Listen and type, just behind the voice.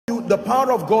the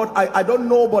power of God, I don't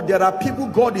know, but there are people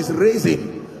God is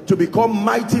raising to become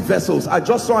mighty vessels. I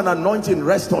just saw an anointing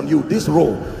rest on you, this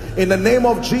row. In the name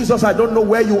of Jesus, I don't know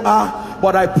where you are,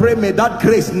 but I pray may that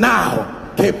grace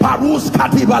now, let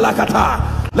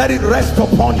it rest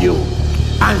upon you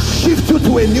and shift you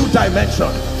to a new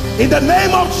dimension. In the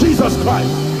name of Jesus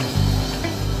Christ.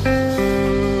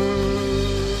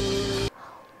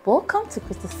 Welcome to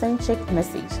Christocentric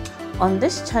Message. On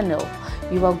this channel,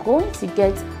 you are going to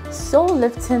get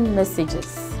soul-lifting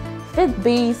messages,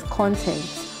 faith-based content,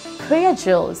 prayer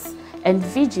drills, and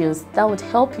videos that would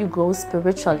help you grow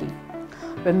spiritually.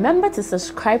 Remember to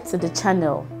subscribe to the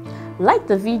channel, like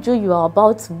the video you are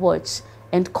about to watch,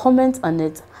 and comment on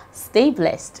it. Stay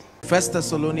blessed. 1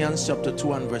 Thessalonians chapter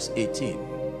 2 and verse 18.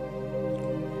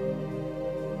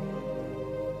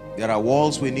 There are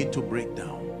walls we need to break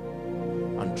down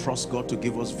and trust God to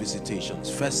give us visitations.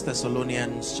 1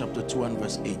 Thessalonians chapter 2 and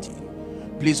verse 18.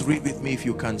 Please read with me if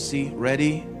you can see.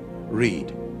 Ready?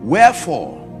 Read.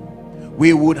 Wherefore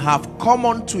we would have come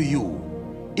unto you,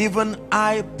 even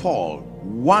I, Paul,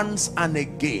 once and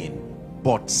again,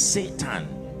 but Satan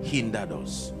hindered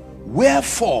us.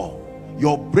 Wherefore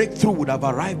your breakthrough would have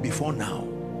arrived before now.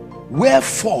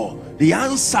 Wherefore the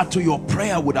answer to your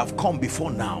prayer would have come before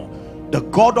now. The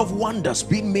God of wonders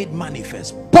being made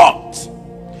manifest. But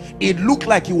it looked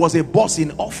like he was a boss in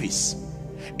office.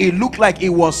 It looked like it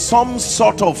was some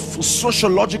sort of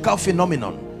sociological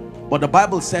phenomenon. But the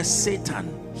Bible says Satan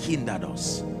hindered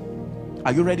us.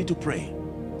 Are you ready to pray?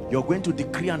 You're going to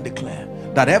decree and declare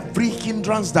that every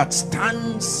hindrance that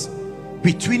stands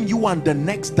between you and the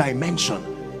next dimension,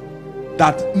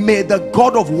 that may the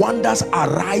God of wonders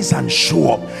arise and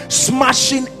show up,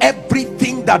 smashing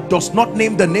everything that does not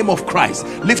name the name of Christ.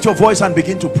 Lift your voice and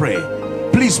begin to pray.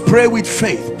 Please pray with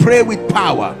faith, pray with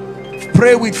power,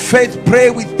 pray with faith, pray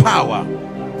with power.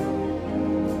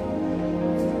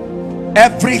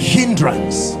 Every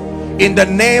hindrance, in the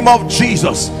name of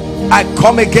Jesus, I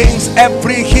come against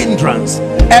every hindrance,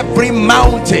 every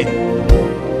mountain.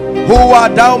 Who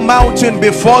art thou, mountain,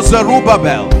 before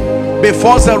Zerubbabel?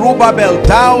 Before Zerubbabel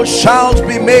thou shalt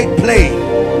be made plain.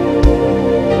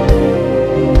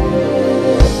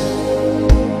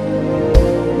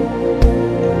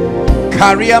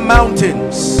 Career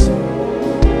mountains,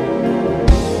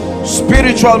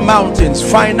 spiritual mountains,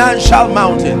 financial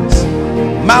mountains,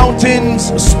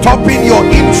 mountains stopping your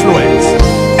influence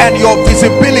and your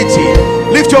visibility.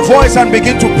 Lift your voice and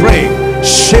begin to pray.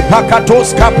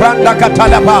 Shepakatos kabranda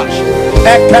katalabash,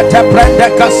 ekete brende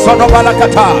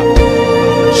kasonobalakata,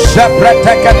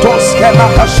 shepretekatos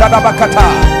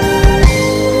kelakashadabakata.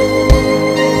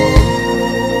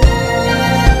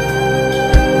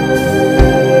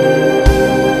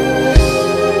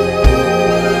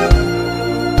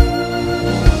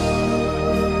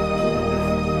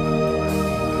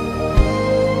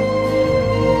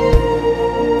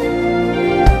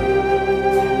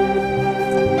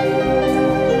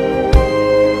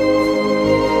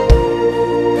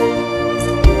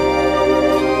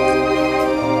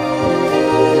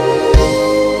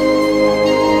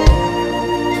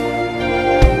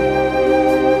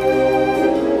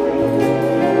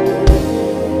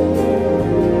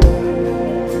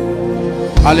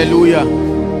 Hallelujah.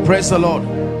 Praise the Lord.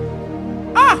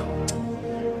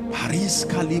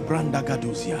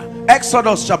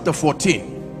 Exodus chapter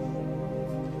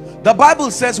 14. The Bible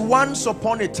says once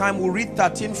upon a time, we read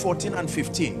 13, 14 and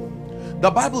 15. The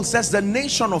Bible says the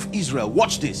nation of Israel,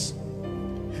 watch this.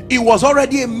 It was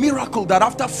already a miracle that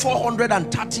after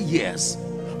 430 years,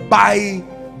 by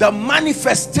the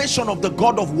manifestation of the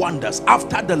God of wonders,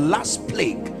 after the last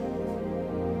plague,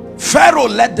 Pharaoh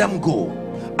let them go.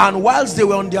 And whilst they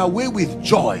were on their way with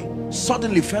joy,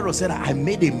 suddenly Pharaoh said, I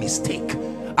made a mistake.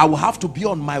 I will have to be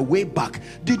on my way back.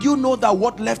 Did you know that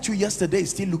what left you yesterday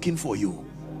is still looking for you?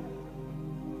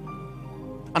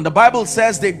 And the Bible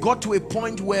says they got to a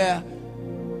point where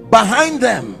behind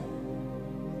them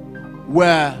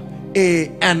were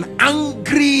an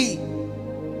angry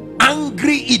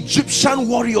Egyptian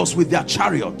warriors with their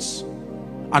chariots,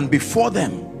 and before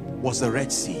them was the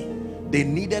Red Sea. They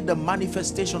needed the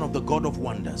manifestation of the God of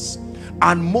wonders.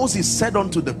 And Moses said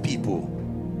unto the people,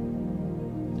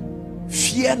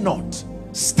 fear not,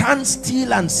 stand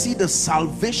still and see the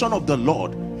salvation of the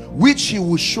Lord, which he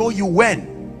will show you.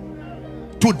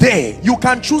 When? Today. You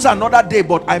can choose another day,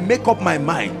 but I make up my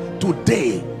mind.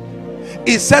 Today.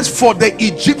 It says, for the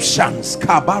Egyptians,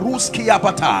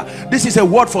 this is a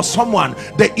word for someone.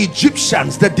 The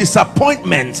Egyptians, the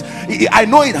disappointment. I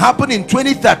know it happened in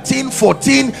 2013,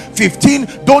 14, 15.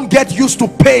 Don't get used to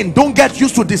pain. Don't get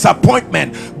used to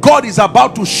disappointment. God is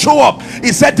about to show up.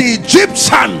 He said the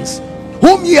Egyptians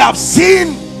whom ye have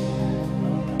seen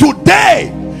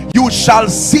today, you shall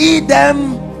see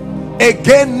them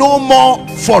again no more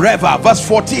forever. Verse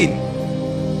 14.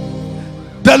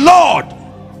 The Lord,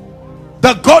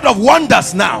 the God of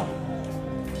wonders, now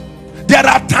there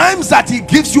are times that he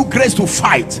gives you grace to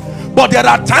fight, but there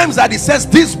are times that he says,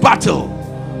 this battle,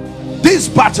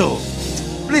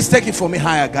 please take it for me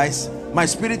higher, guys. My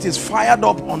spirit is fired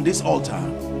up on this altar.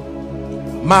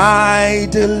 My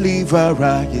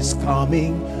deliverer is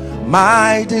coming,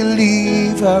 my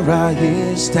deliverer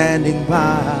is standing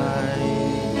by.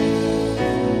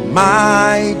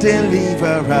 My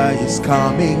deliverer is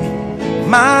coming,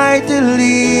 my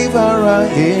deliverer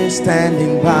is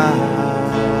standing by.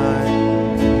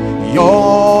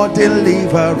 Your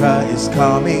deliverer is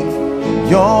coming,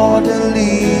 your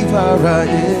deliverer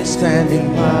is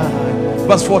standing by.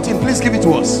 Verse 14, please give it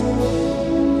to us.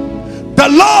 The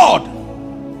Lord,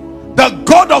 the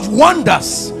God of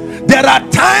wonders, there are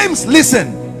times,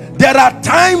 listen, there are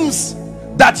times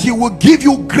that he will give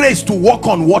you grace to walk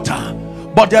on water,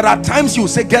 but there are times you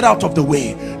say, get out of the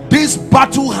way, this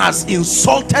battle has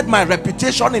insulted my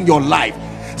reputation in your life,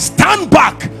 stand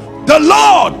back. The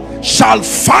Lord shall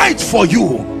fight for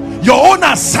you. Your own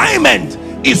assignment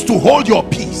is to hold your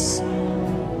peace.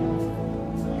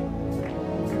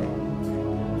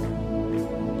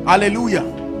 Hallelujah.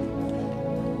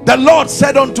 The Lord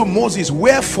said unto Moses,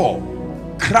 wherefore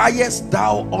criest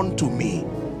thou unto me?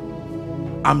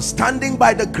 I'm standing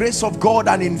by the grace of God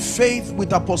and in faith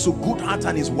with Apostle Goodheart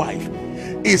and his wife.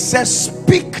 It says,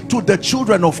 speak to the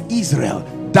children of Israel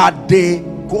that they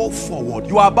go forward.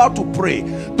 You are about to pray.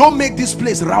 Don't make this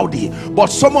place rowdy, but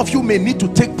some of you may need to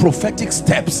take prophetic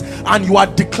steps, and you are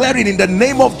declaring, in the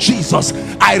name of Jesus,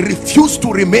 I refuse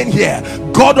to remain here.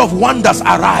 God of wonders,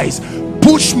 arise,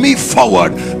 push me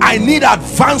forward. I need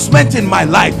advancement in my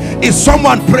life. Is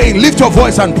someone praying? Lift your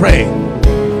voice and pray.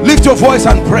 Lift your voice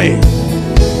and pray.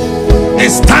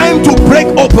 It's time to break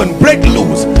open, break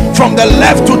loose from the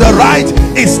left to the right.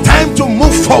 It's time to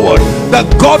move forward. The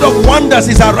God of wonders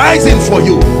is arising for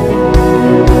you.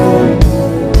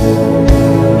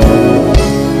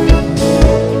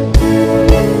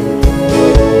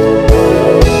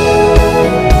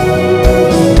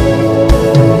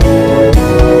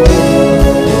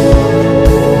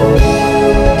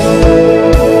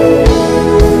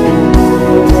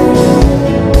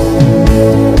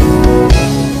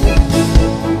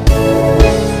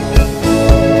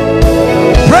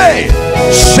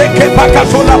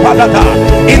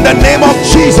 In the name of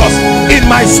Jesus, in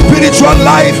my spiritual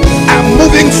life, I'm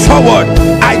moving forward.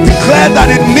 I declare that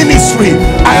in ministry,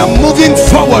 I am moving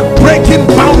forward, breaking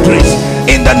boundaries.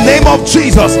 In the name of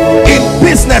Jesus, in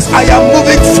business, I am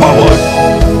moving forward.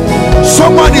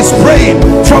 Someone is praying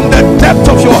from the depth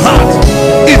of your heart.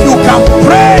 If you can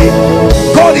pray,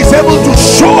 God is able to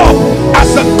show up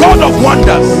as the God of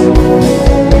wonders.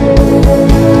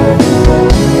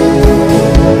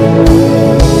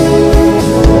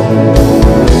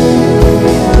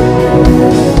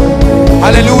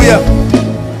 Hallelujah.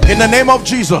 In the name of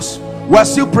Jesus, we're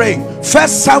still praying. 1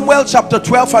 Samuel chapter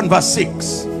 12 and verse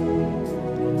 6.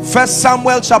 1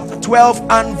 Samuel chapter 12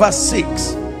 and verse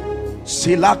 6.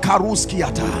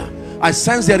 I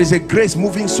sense there is a grace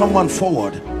moving someone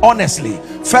forward. Honestly,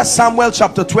 1 Samuel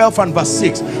chapter 12 and verse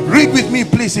 6. Read with me,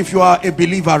 please, if you are a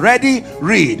believer. Ready?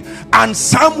 Read. And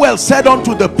Samuel said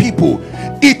unto the people,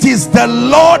 it is the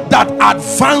Lord that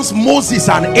advanced Moses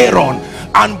and Aaron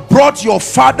and brought your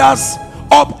fathers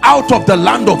up out of the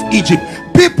land of Egypt.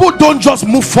 People don't just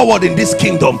move forward in this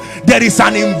kingdom. There is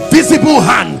an invisible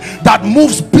hand that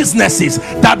moves businesses,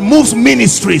 that moves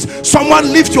ministries.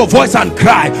 Someone lift your voice and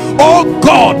cry, oh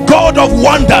God, God of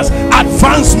wonders,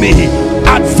 advance me,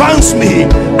 advance me,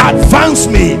 advance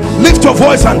me. Lift your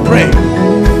voice and pray.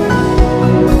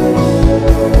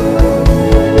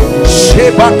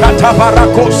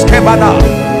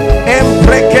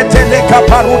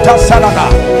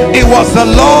 It was the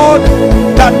Lord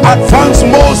that advanced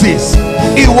Moses.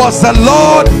 It was the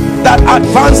Lord that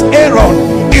advanced Aaron.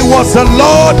 It was the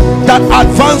Lord that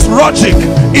advanced Rogic.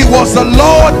 It was the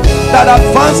Lord that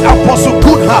advanced Apostle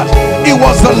Goodheart. It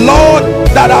was the Lord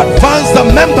that advanced the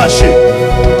membership.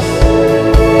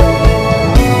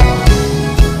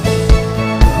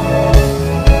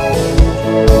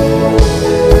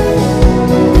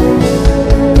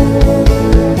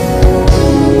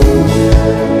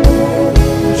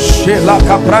 La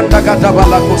capranda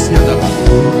gadabala kosiadaba.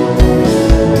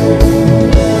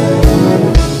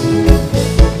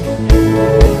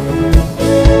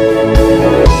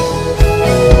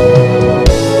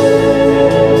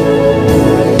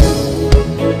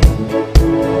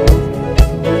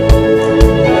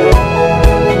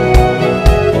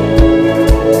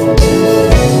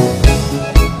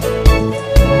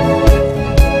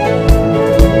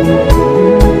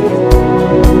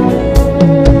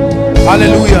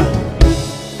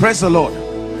 Praise the Lord.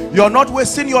 You're not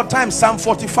wasting your time. Psalm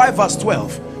 45 verse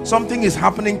 12. Something is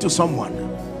happening to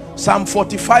someone. Psalm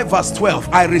 45 verse 12.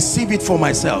 I receive it for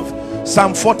myself.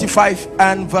 Psalm 45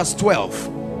 and verse 12.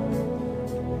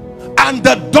 And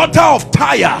the daughter of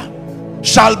Tyre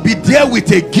shall be there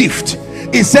with a gift.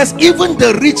 It says, even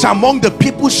the rich among the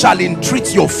people shall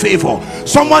entreat your favor.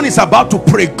 Someone is about to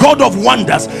pray, God of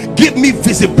wonders, give me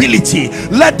visibility.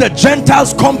 Let the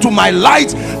Gentiles come to my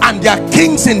light and their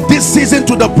kings in this season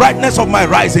to the brightness of my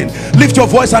rising. Lift your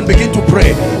voice and begin to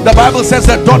pray. The Bible says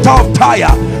the daughter of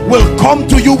Tyre will come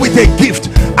to you with a gift,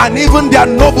 and even their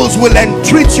nobles will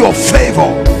entreat your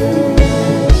favor.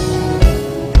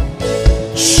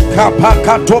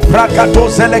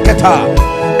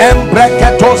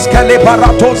 Embreketos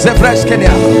kelibaratos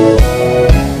evreskenia.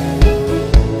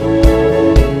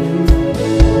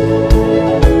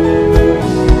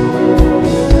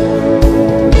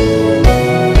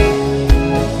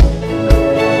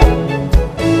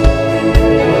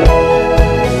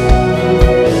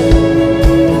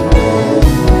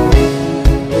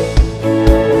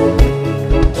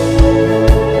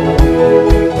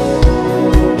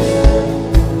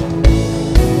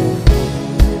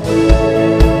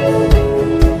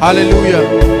 Hallelujah.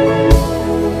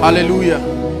 Hallelujah.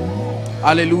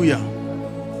 Hallelujah.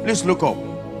 Please look up.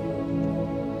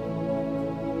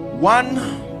 One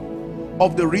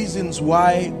of the reasons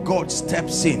why God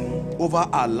steps in over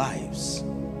our lives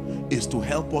is to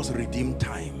help us redeem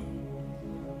time.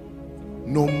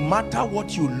 No matter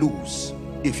what you lose,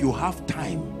 if you have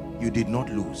time, you did not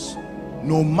lose.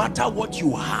 No matter what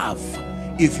you have,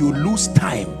 if you lose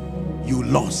time, you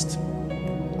lost.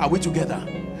 Are we together?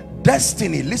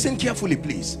 Destiny, listen carefully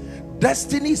please.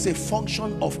 Destiny is a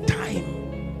function of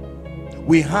time.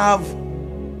 We have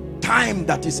time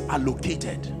that is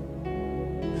allocated,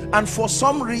 and for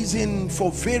some reason,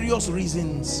 for various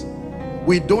reasons,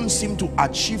 we don't seem to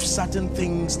achieve certain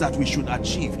things that we should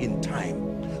achieve in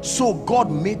time. So God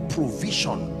made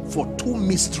provision for two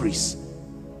mysteries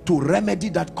to remedy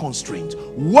that constraint.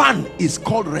 One is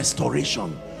called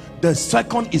restoration, the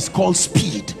second is called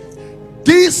speed.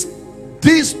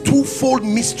 These twofold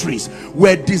mysteries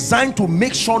were designed to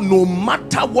make sure no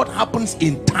matter what happens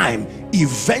in time,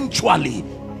 eventually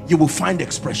you will find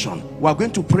expression. We are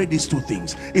going to pray these two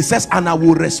things. It says, and I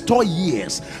will restore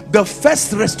years. The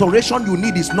first restoration you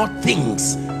need is not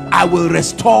things. I will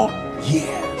restore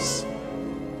years.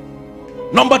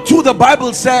 Number two, the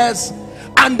Bible says,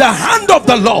 and the hand of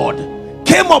the Lord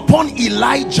came upon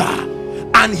Elijah,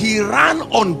 and he ran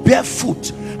on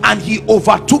barefoot, and he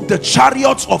overtook the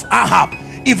chariots of Ahab,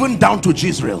 even down to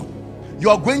Jezreel.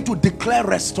 You are going to declare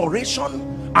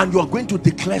restoration, and you are going to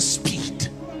declare speed.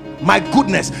 My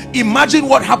goodness, imagine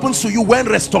what happens to you when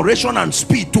restoration and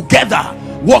speed together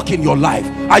work in your life.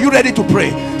 Are you ready to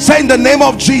pray? Say, in the name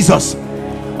of Jesus,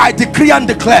 I decree and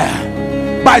declare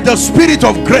by the Spirit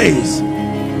of grace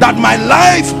that my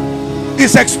life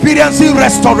is experiencing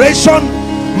restoration.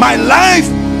 My life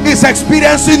is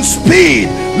experiencing speed.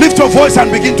 Lift your voice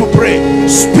and begin to pray.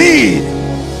 Speed,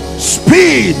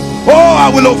 speed. Oh, I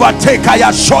will overtake, I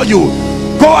assure you.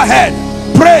 Go ahead,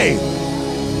 pray.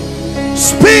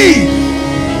 Speed,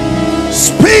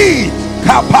 speed.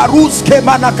 Kaparuske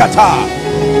manakata.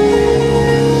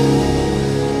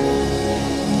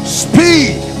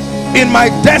 Speed in my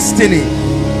destiny,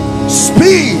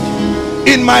 speed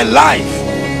in my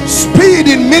life, speed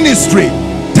in ministry.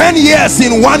 10 years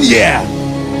in 1 year,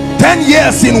 10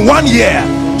 years in 1 year.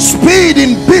 Speed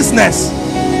in business.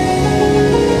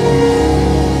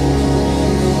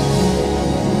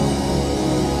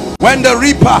 When the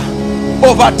reaper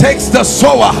overtakes the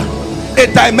sower, a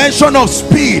dimension of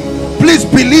speed. Please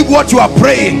believe what you are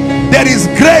praying. There is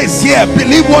grace here.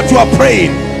 Believe what you are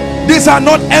praying. These are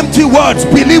not empty words.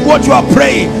 Believe what you are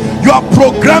praying. You are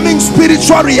programming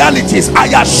spiritual realities,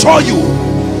 I assure you.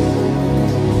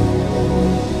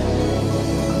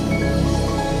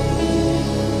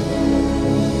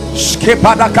 In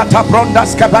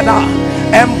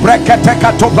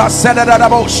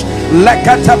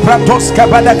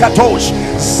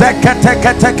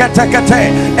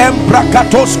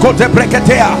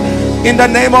the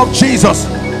name of Jesus,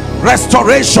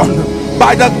 restoration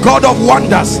by the God of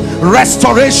wonders,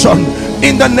 restoration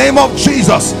in the name of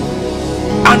Jesus.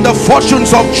 And the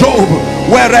fortunes of Job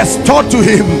were restored to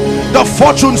him. The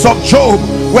fortunes of Job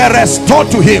were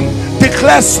restored to him.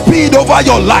 Declare speed over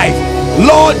your life.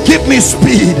 Lord, give me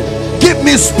speed, give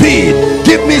me speed,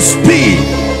 give me speed.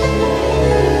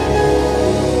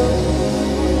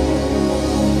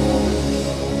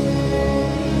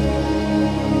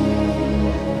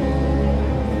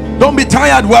 Don't be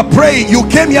tired. We're praying. You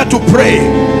came here to pray.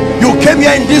 You came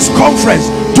here in this conference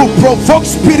to provoke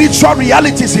spiritual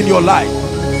realities in your life.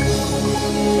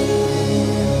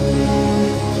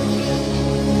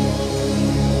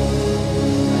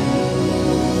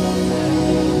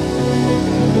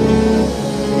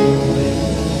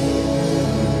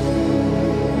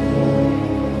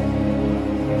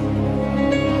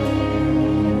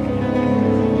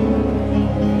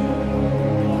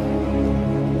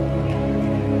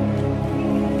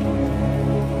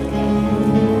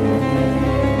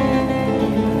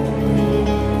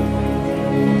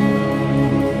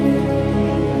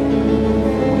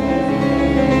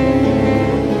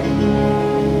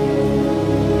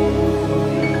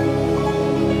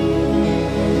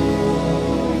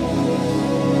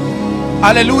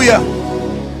 Hallelujah.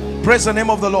 Praise the name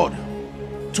of the Lord.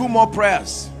 Two more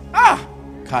prayers.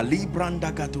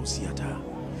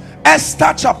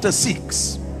 Esther chapter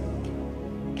 6.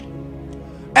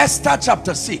 Esther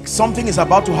chapter 6. Something is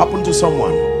about to happen to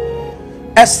someone.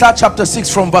 Esther chapter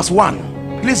 6 from verse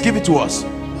 1. Please give it to us.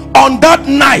 On that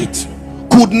night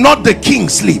could not the king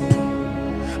sleep,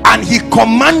 and he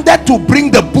commanded to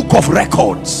bring the book of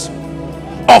records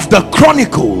of the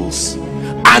chronicles,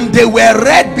 and they were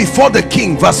read before the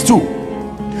king. Verse 2.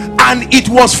 And it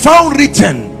was found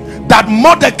written that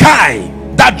Mordecai,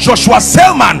 that Joshua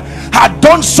Selman had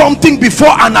done something before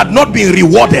and had not been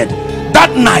rewarded.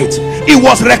 That night it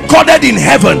was recorded in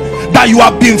heaven that you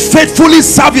have been faithfully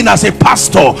serving as a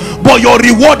pastor, but your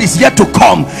reward is yet to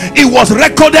come. It was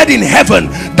recorded in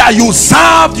heaven that you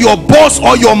served your boss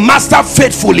or your master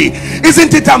faithfully.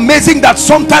 Isn't it amazing that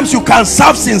sometimes you can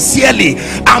serve sincerely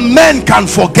and men can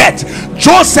forget?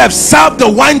 Joseph served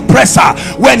the wine presser.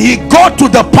 When he got to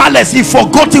the palace, he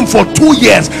forgot him for 2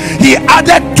 years. He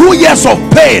added 2 years of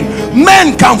pain.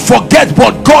 Men can forget,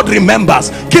 but God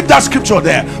remembers. Keep that scripture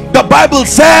there. The Bible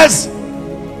says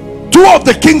two of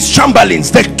the king's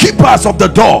chamberlains, the keepers of the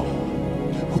door,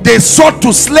 they sought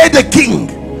to slay the king.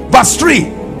 Verse 3.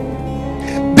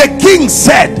 The king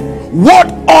said, what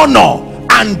honor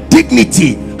and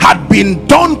dignity had been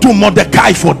done to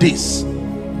Mordecai for this?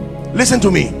 Listen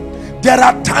to me. There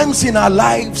are times in our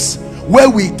lives where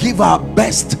we give our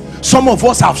best. Some of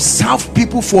us have served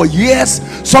people for years.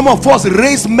 Some of us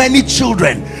raised many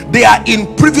children. They are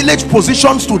in privileged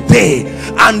positions today,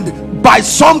 and by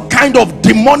some kind of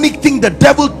demonic thing the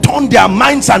devil turned their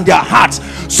minds and their hearts.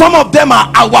 Some of them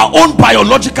are our own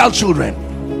biological children.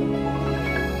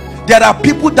 There are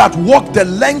people that walk the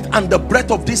length and the breadth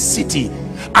of this city,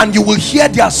 and you will hear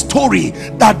their story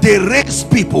that they raise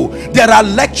people. There are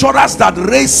lecturers that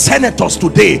raise senators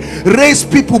today, raise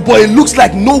people, but it looks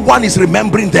like no one is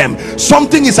remembering them.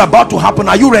 Something is about to happen.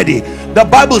 Are you ready? The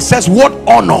Bible says what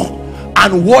honor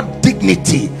and what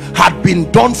dignity had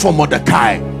been done for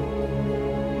Mordecai.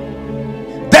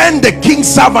 Then the king's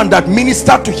servant that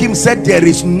ministered to him said, there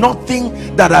is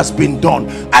nothing that has been done.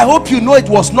 I hope you know it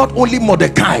was not only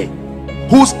Mordecai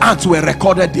whose acts were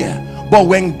recorded there, but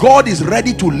when God is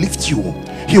ready to lift you,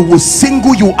 he will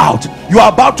single you out. You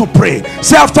are about to pray.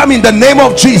 Say after me, in the name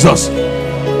of Jesus.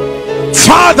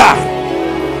 Father,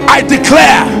 I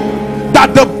declare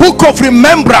that the book of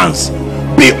remembrance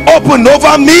be opened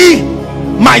over me,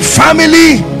 my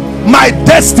family, my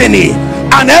destiny,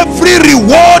 and every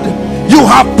reward you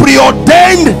have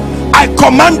preordained, I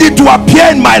command it to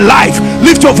appear in my life.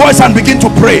 Lift your voice and begin to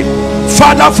pray.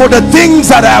 Father, for the things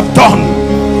that I have done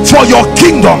for your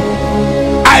kingdom,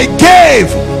 I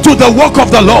gave to the work of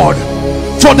the Lord.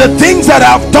 For the things that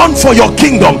I have done for your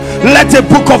kingdom, let a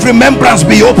book of remembrance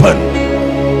be open.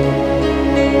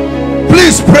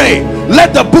 Please pray.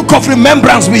 Let the book of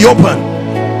remembrance be open.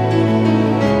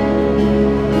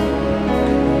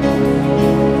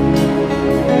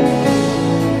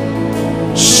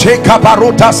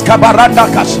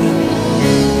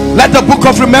 Let the book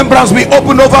of remembrance be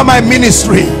open over my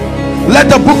ministry.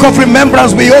 Let the book of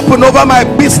remembrance be open over my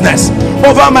business,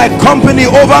 over my company,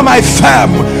 over my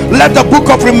firm. Let the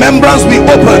book of remembrance be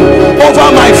open over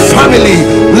my family.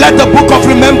 Let the book of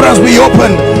remembrance be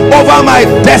open over my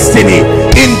destiny.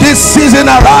 In this season,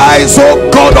 arise, O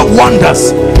God of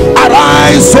wonders.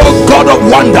 Arise, O God of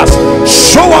wonders.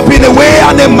 Show up in a way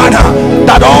and a manner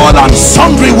that all and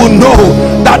sundry will know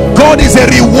that God is a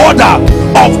rewarder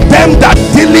of them that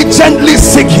diligently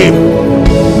seek him.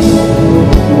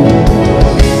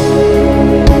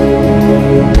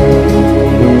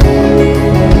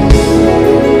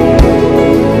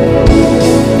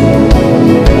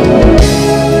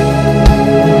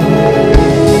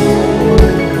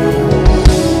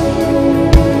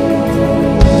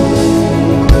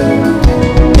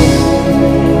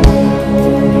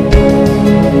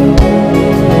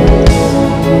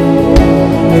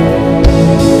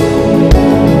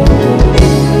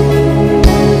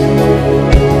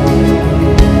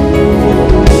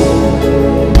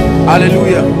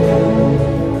 Hallelujah.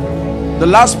 The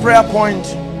last prayer point.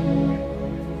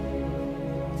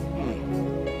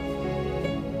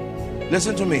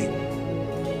 Listen to me.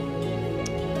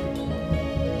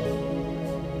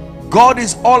 God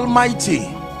is almighty,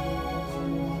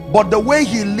 but the way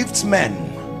he lifts men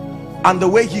and the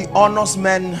way he honors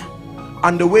men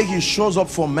and the way he shows up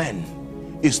for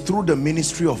men is through the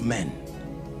ministry of men.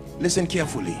 Listen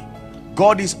carefully.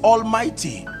 God is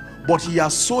almighty, but he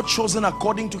has so chosen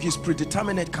according to his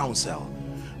predeterminate counsel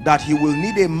that he will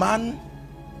need a man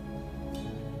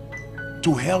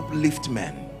to help lift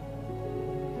men.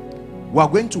 We are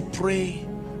going to pray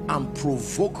and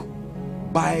provoke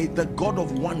by the God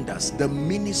of wonders the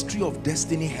ministry of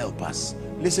destiny helpers.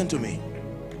 Listen to me.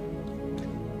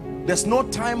 There's no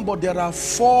time, but there are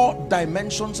 4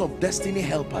 dimensions of destiny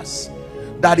helpers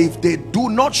that if they do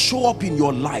not show up in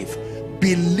your life,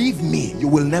 believe me, you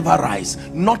will never rise.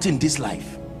 Not in this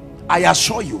life, I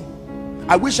assure you.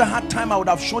 I wish I had time, I would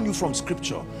have shown you from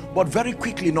scripture, but very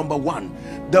quickly. Number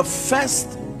 1, the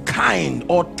first kind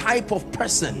or type of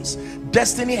persons,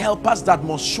 destiny helpers that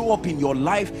must show up in your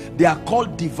life, they are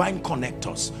called divine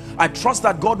connectors. I trust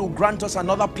that God will grant us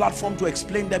another platform to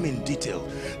explain them in detail.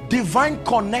 Divine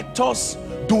connectors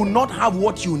do not have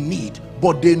what you need,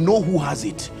 but they know who has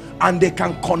it, and they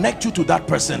can connect you to that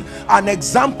person. An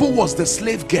example was the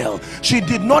slave girl. She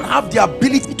did not have the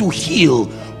ability to heal,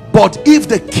 but if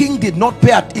the king did not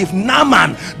pay it, if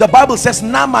Naaman, the Bible says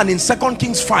Naaman in 2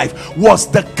 Kings 5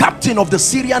 was the captain of the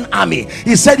Syrian army,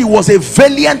 he said he was a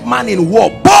valiant man in war,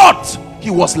 but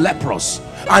he was leprous,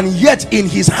 and yet in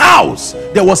his house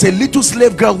there was a little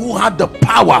slave girl who had the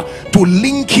power to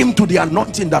link him to the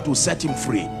anointing that will set him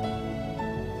free.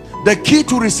 The key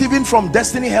to receiving from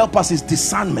destiny helpers is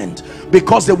discernment,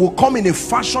 because they will come in a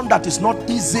fashion that is not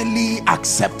easily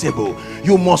acceptable.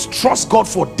 You must trust God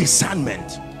for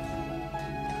discernment.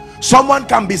 Someone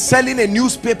can be selling a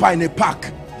newspaper in a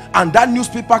park, and that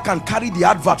newspaper can carry the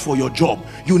advert for your job.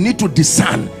 You need to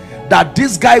discern that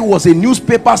this guy was a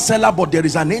newspaper seller, but there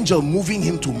is an angel moving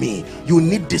him to me. You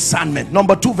need discernment.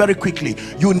 Number 2, very quickly,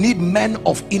 you need men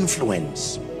of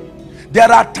influence. There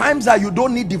are times that you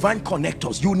don't need divine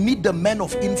connectors, you need the men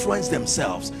of influence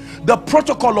themselves. The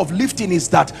protocol of lifting is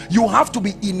that you have to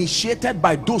be initiated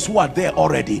by those who are there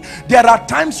already. There are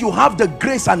times you have the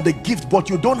grace and the gift, but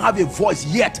you don't have a voice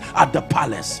yet at the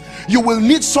palace. You will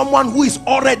need someone who is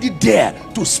already there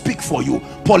to speak for you.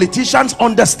 Politicians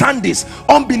understand this,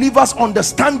 unbelievers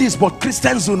understand this, but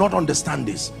Christians do not understand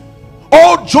this.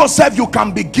 Oh Joseph, you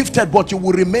can be gifted, but you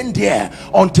will remain there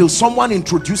until someone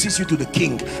introduces you to the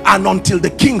king, and until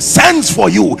the king sends for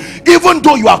you. Even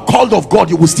though you are called of God,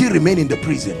 you will still remain in the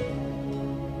prison.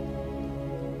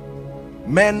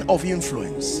 Men of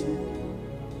influence.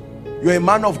 You're a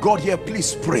man of God here,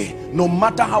 please pray. No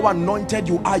matter how anointed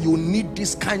you are, you need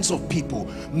these kinds of people.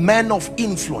 Men of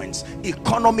influence,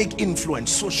 economic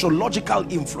influence,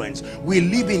 sociological influence. We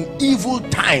live in evil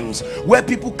times where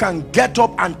people can get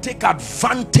up and take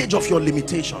advantage of your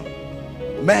limitation.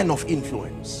 Men of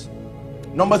influence.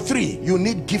 Number 3, you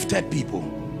need gifted people.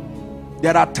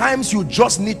 There are times you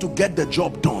just need to get the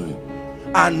job done,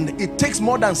 and it takes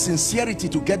more than sincerity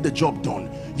to get the job done.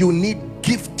 You need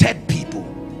gifted people.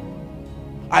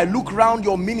 I look around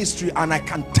your ministry and I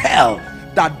can tell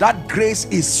that that grace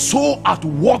is so at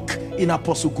work in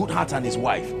Apostle Goodheart and his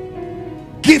wife.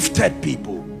 Gifted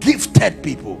people, gifted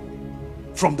people.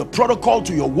 From the protocol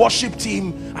to your worship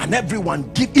team and everyone,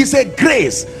 is a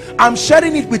grace. I'm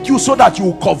sharing it with you so that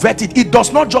you covet it. It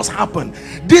does not just happen.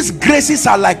 These graces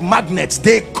are like magnets.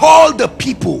 They call the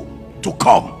people to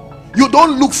come. You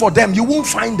don't look for them, you won't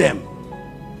find them.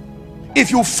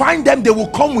 If you find them, they will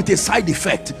come with a side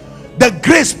effect. The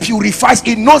grace purifies.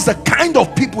 It knows the kind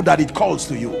of people that it calls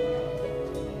to you.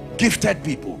 Gifted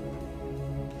people.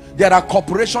 There are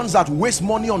corporations that waste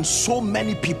money on so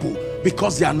many people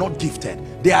because they are not gifted.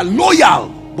 They are loyal,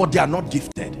 but they are not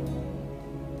gifted.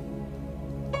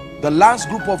 The last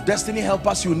group of destiny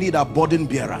helpers you need are burden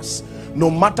bearers. No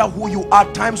matter who you are,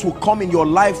 times will come in your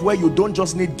life where you don't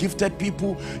just need gifted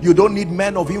people, you don't need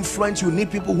men of influence, you need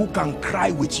people who can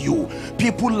cry with you.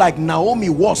 People like Naomi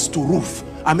was to Ruth.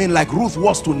 I mean, like Ruth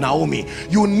was to Naomi.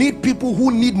 You need people who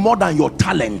need more than your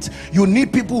talent. You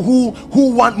need people who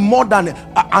want more than,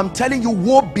 I'm telling you,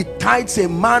 woe betides a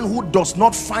man who does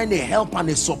not find a help and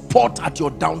a support at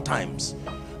your down times.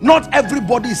 Not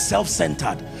everybody is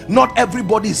self-centered. Not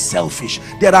everybody is selfish.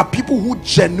 There are people who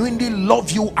genuinely love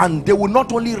you, and they will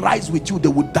not only rise with you, they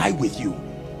will die with you.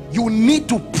 You need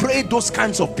to pray those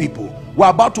kinds of people. We're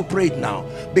about to pray it now,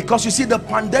 because you see, the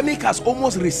pandemic has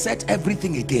almost reset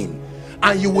everything again,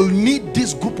 and you will need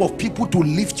this group of people to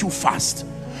lift you fast.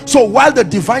 So while the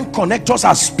divine connectors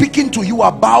are speaking to you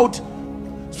about,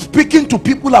 speaking to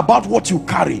people about what you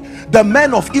carry, the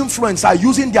men of influence are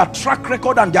using their track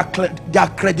record and their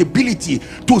credibility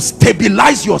to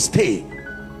stabilize your stay.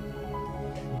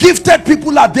 Gifted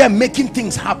people are there making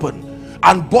things happen,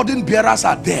 and burden bearers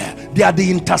are there. They are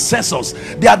the intercessors.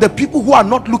 They are the people who are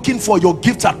not looking for your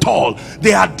gifts at all.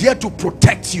 They are there to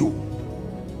protect you.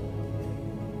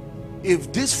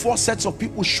 If these four sets of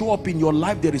people show up in your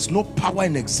life, there is no power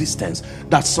in existence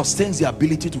that sustains the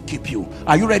ability to keep you.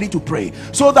 Are you ready to pray?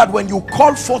 So that when you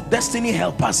call forth destiny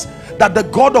helpers, that the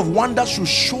God of wonders should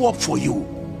show up for you.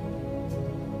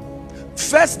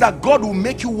 First, that God will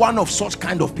make you one of such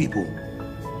kind of people.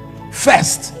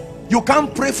 First, you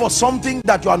can't pray for something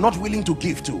that you are not willing to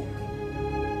give to.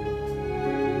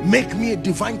 Make me a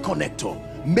divine connector.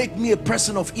 Make me a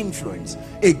person of influence,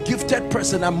 a gifted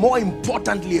person, and more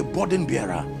importantly, a burden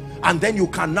bearer. And then you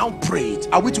can now pray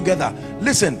it. Are we together?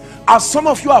 Listen, as some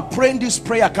of you are praying this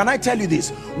prayer, can I tell you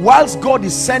this? Whilst God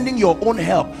is sending your own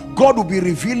help, God will be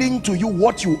revealing to you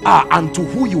what you are and to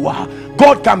who you are.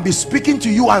 God can be speaking to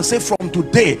you and say, from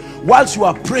today, whilst you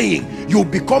are praying, you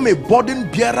become a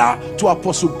burden bearer to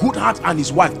Apostle Goodheart and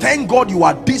his wife. Thank God you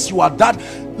are this, you are that.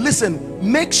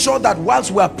 Listen, make sure that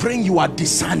whilst we are praying, you are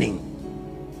discerning.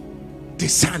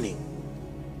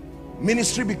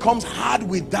 Ministry becomes hard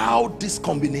without these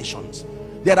combinations.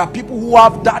 There are people who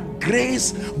have that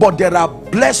grace, but there are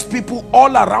blessed people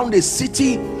all around the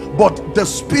city, but the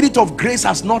spirit of grace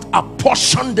has not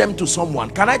apportioned them to someone.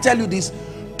 Can I tell you this?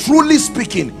 Truly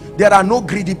speaking, there are no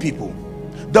greedy people.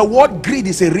 The word greed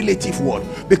is a relative word,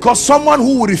 because someone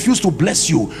who will refuse to bless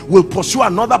you will pursue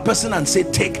another person and say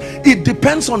take. It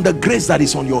depends on the grace that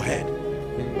is on your head.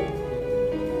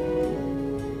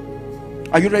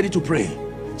 Are you ready to pray?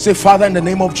 Say, Father, in the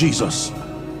name of Jesus,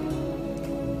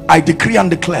 I decree and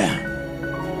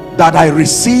declare that I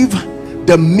receive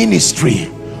the ministry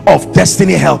of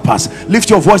destiny helpers. Lift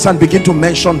your voice and begin to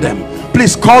mention them.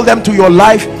 Please call them to your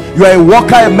life. You are a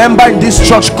worker, a member in this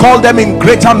church. Call them in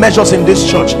greater measures in this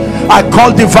church. I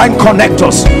call divine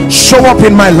connectors, show up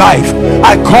in my life.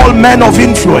 I call men of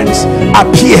influence,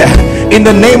 appear in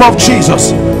the name of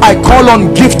Jesus. I call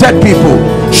on gifted people,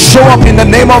 show up in the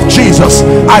name of Jesus.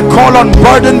 I call on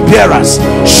burden bearers,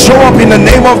 show up in the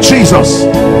name of Jesus.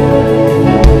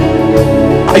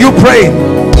 Are you praying?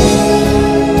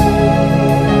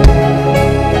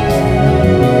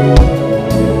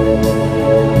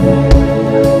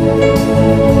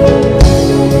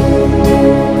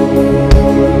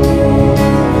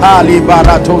 Ali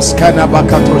baratos kana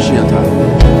bakatoshiata.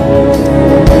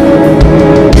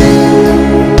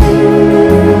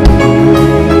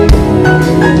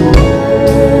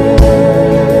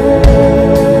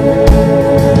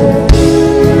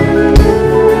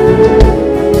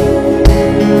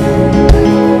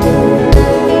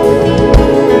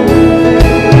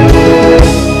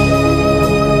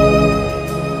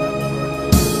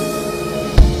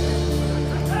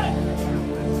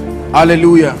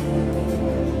 Hallelujah.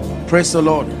 Praise the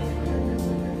Lord.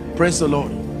 Praise the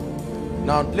Lord.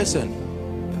 Now listen,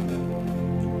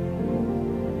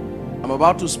 I'm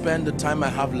about to spend the time I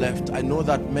have left. I know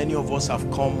that many of us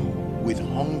have come with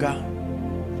hunger.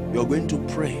 You're going to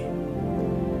pray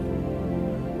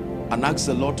and ask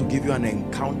the Lord to give you an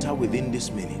encounter within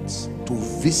these minutes, to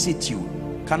visit you.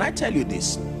 Can I tell you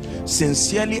this?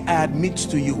 Sincerely, I admit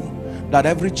to you that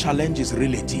every challenge is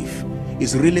relative.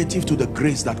 It's relative to the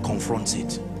grace that confronts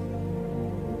it.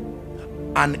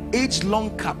 An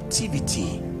age-long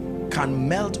captivity can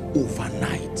melt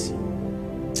overnight.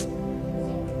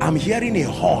 I'm hearing a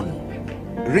horn.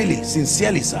 Really,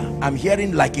 sincerely, sir, I'm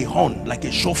hearing like a horn, like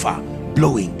a shofar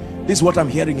blowing. This is what I'm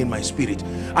hearing in my spirit.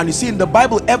 And you see, in the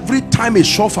Bible, every time a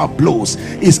shofar blows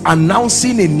is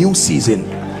announcing a new season.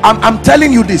 I'm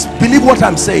telling you this, believe what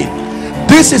I'm saying.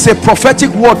 This is a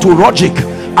prophetic word to Rogic.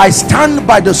 I stand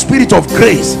by the spirit of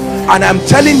grace and I'm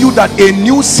telling you that a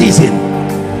new season,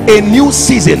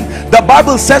 the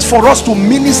Bible says for us to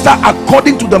minister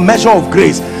according to the measure of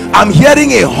grace. I'm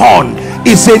hearing a horn.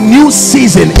 It's a new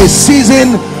season, a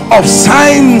season of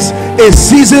signs, a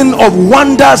season of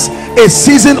wonders, a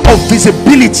season of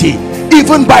visibility,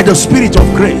 even by the spirit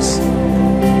of grace.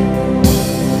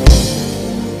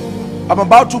 I'm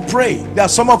about to pray. There are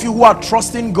some of you who are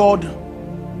trusting God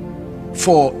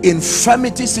for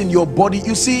infirmities in your body.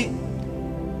 You see,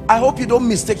 I hope you don't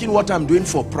mistake what I'm doing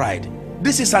for pride.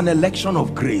 This is an election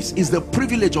of grace. It's the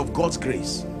privilege of God's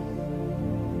grace.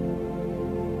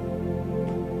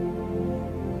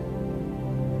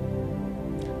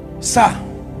 Sir,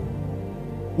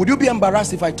 would you be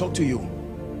embarrassed if I talk to you?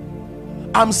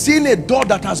 I'm seeing a door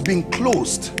that has been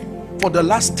closed for the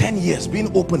last 10 years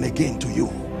being open again to you.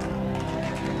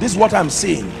 This is what I'm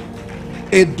seeing.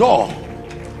 A door.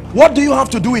 What do you have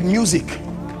to do with music?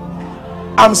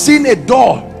 I'm seeing a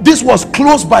door. This was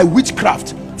closed by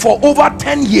witchcraft for over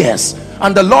 10 years,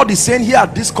 and the Lord is saying here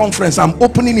at this conference, I'm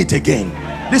opening it again.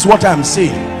 This is what I'm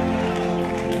seeing.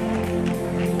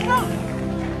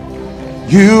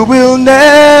 You will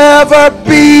never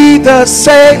be the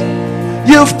same.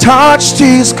 You've touched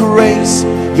His grace.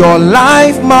 Your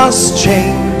life must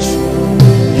change.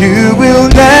 You will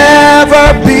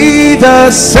never be the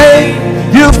same.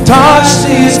 You've touched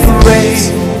His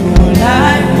grace. Your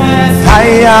life must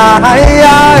change.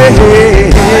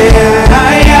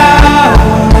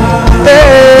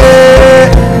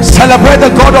 Celebrate the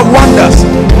God of wonders.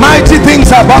 Mighty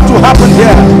things are about to happen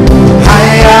here.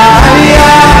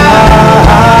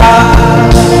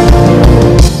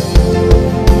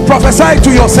 Prophesy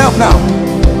to yourself now.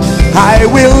 I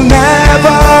will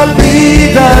never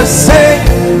be the same.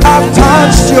 I've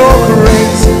touched your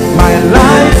grace. My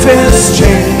life is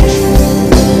changed.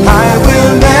 I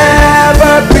will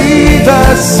never be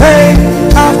the same.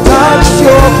 I've touched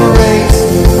your grace.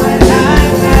 My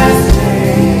life has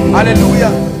changed.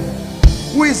 Hallelujah.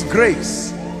 Who is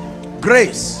Grace?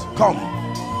 Grace, come.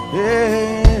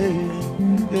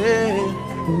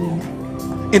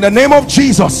 In the name of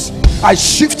Jesus, I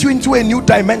shift you into a new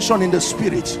dimension in the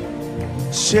spirit.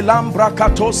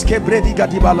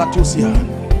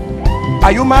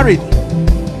 Are you married?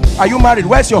 Are you married?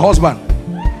 Where's your husband?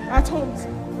 At home.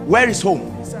 Where is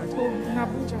home? He's at home in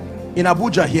Abuja. In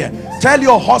Abuja here. Tell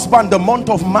your husband the month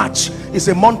of March is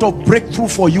a month of breakthrough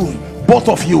for you, both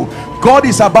of you. God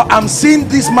is about, I'm seeing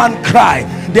this man cry.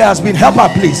 There has been, help her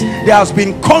please, there has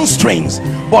been constraints,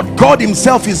 but God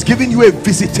Himself is giving you a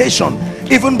visitation,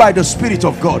 even by the Spirit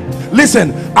of God.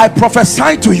 Listen, I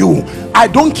prophesy to you, I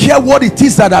don't care what it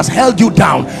is that has held you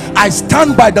down. I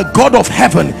stand by the God of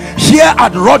heaven here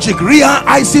at Rogic Ria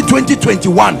IC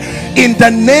 2021. In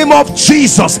the name of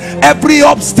Jesus, every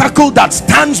obstacle that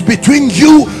stands between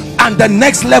you and the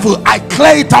next level, I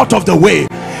clear it out of the way.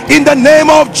 In the name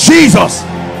of Jesus,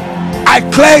 I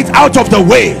clear it out of the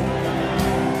way.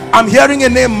 I'm hearing a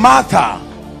name, Martha.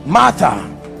 Martha,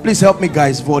 please help me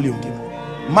guys, volume.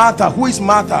 Martha, who is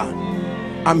Martha?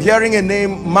 I'm hearing a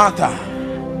name, Martha.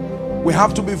 We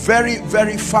have to be very,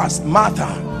 very fast.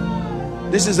 Martha,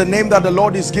 this is the name that the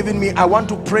Lord is giving me. I want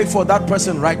to pray for that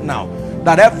person right now,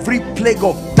 that every plague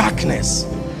of darkness,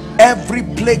 every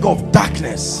plague of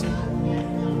darkness,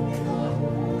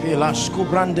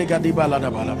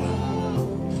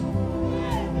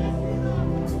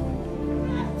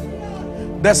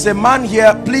 there's a man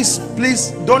here,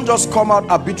 please don't just come out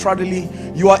arbitrarily.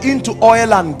 You are into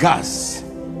oil and gas,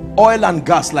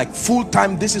 like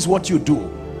full-time. This is what you do.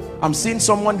 I'm seeing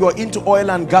someone, you are into oil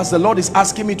and gas. The Lord is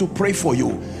asking me to pray for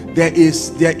you.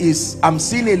 I'm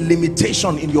seeing a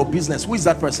limitation in your business. Who is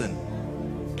that person?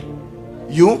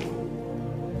 You're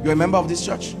a member of this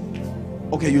church?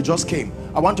 Okay, you just came.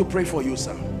 I want to pray for you,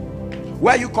 sir.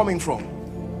 Where are you coming from?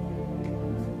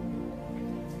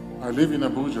 I live in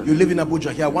Abuja. You live in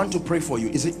Abuja. Here, I want to pray for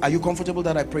you. Are you comfortable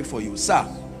that I pray for you, sir?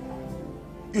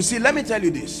 You see, let me tell you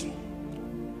this.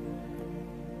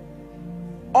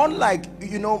 Unlike,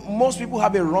 most people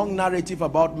have a wrong narrative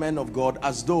about men of God,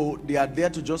 as though they are there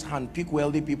to just handpick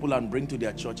wealthy people and bring to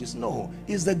their churches. No,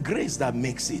 it's the grace that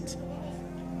makes it.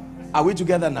 Are we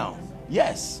together now?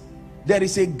 Yes, there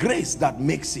is a grace that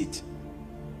makes it.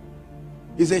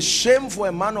 It's a shame for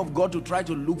a man of God to try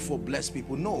to look for blessed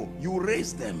people. No, you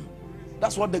raise them.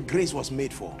 That's what the grace was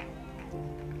made for.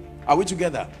 Are we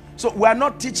together? So we are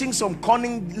not teaching some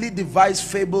cunningly devised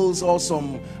fables or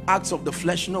some acts of the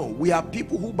flesh. No, we are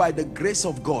people who, by the grace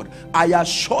of God, I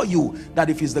assure you that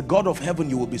if it's the God of heaven,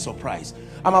 you will be surprised.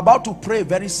 I'm about to pray a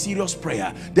very serious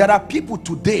prayer. There are people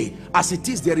today, as it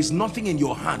is, there is nothing in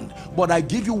your hand, but I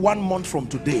give you 1 month from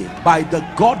today, by the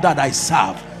God that I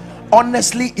serve.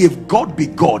 Honestly, if God be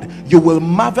God, you will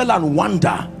marvel and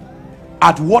wonder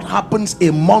at what happens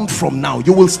a month from now.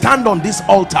 You will stand on this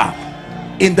altar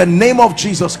in the name of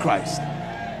Jesus Christ.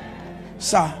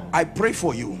 Sir, I pray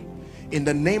for you in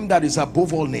the name that is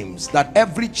above all names, that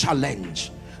every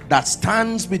challenge that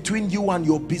stands between you and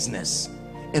your business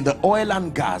in the oil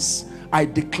and gas, I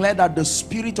declare that the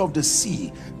spirit of the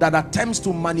sea that attempts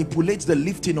to manipulate the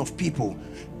lifting of people,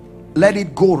 let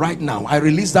it go right now. I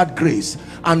release that grace.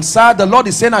 And sir, the Lord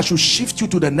is saying I should shift you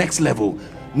to the next level.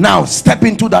 Now step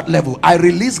into that level. I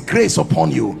release grace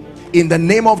upon you in the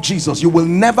name of Jesus. You will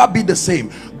never be the same.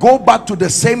 Go back to the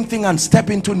same thing and step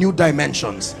into new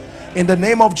dimensions in the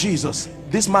name of Jesus.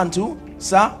 This man too,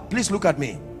 sir, please look at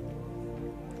me.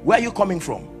 Where are you coming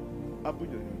from?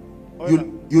 Abuja.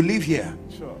 You live here?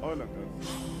 Sure, oil and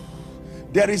gas.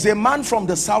 There is a man from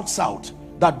the south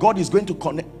that God is going to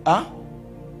connect.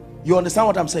 You understand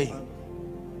what I'm saying?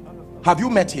 Have you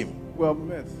met him? Well,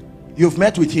 met. You've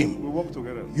met with him. We work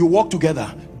together. You walk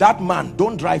together. That man,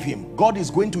 don't drive him. God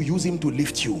is going to use him to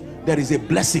lift you. There is a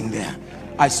blessing there.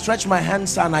 I stretch my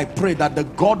hands and I pray that the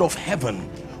God of heaven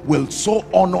will so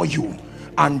honor you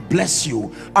and bless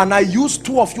you. And I use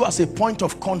two of you as a point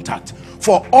of contact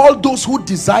for all those who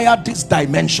desire this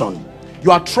dimension.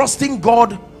 You are trusting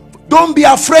God. Don't be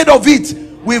afraid of it.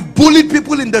 We've bullied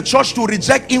people in the church to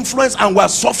reject influence and we're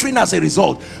suffering as a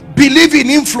result. Believe in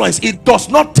influence. It does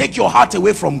not take your heart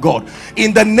away from God.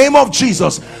 In the name of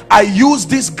Jesus, I use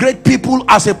these great people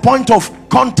as a point of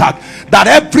contact, that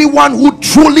everyone who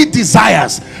truly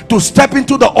desires to step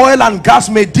into the oil and gas,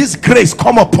 may this grace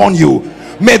come upon you.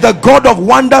 May the God of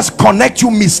wonders connect you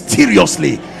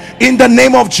mysteriously in the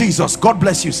name of Jesus. God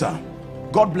bless you, sir.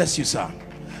 God bless you, sir.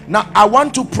 Now I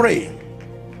want to pray.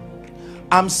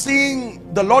 I'm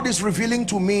seeing the Lord is revealing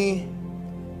to me,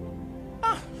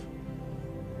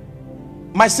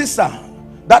 my sister,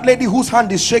 that lady whose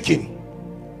hand is shaking,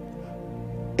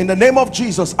 in the name of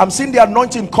Jesus, I'm seeing the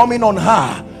anointing coming on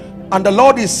her, and the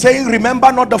Lord is saying,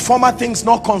 remember not the former things,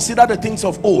 nor consider the things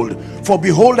of old, for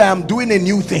behold, I am doing a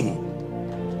new thing.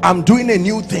 I'm doing a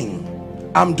new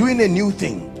thing. I'm doing a new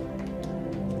thing.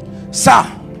 Sir,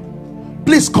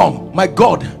 please come. My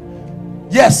God.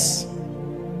 Yes.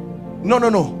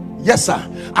 No. Yes,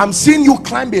 sir. I'm seeing you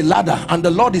climb a ladder, and the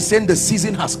Lord is saying the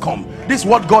season has come. This is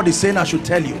what God is saying I should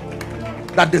tell you,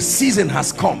 that the season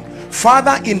has come.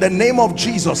 Father, in the name of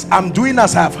Jesus, I'm doing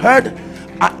as I've heard.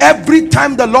 Every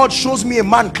time the Lord shows me a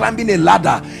man climbing a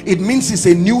ladder, it means it's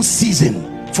a new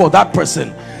season for that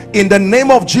person. In the name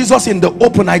of Jesus, in the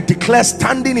open, I declare,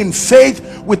 standing in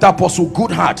faith with Apostle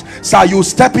Goodheart, sir, you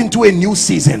step into a new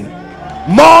season,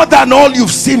 more than all you've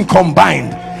seen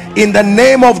combined. In the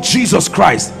name of Jesus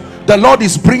Christ, the Lord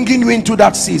is bringing you into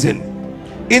that season,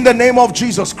 in the name of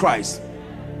Jesus Christ.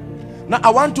 Now I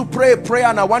want to pray a prayer,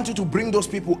 and I want you to bring those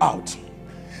people out.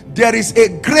 There is a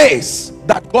grace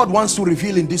that God wants to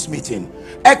reveal in this meeting.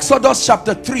 Exodus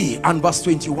chapter 3 and verse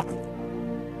 21.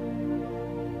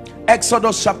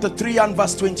 Exodus chapter 3 and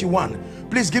verse 21.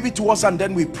 Please give it to us and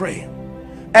then we pray.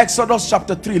 Exodus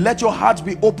chapter 3. Let your hearts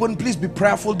be open. Please be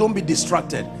prayerful. Don't be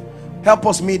distracted. Help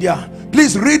us, media.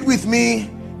 Please read with me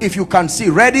if you can see.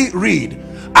 Ready? Read.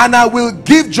 And I will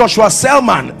give Joshua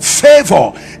Selman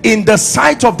favor in the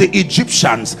sight of the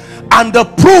Egyptians, and the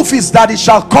proof is that it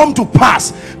shall come to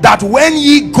pass that when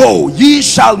ye go, ye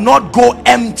shall not go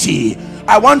empty.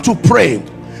 I want to pray.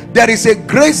 There is a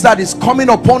grace that is coming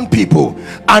upon people,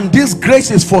 and this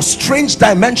grace is for strange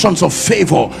dimensions of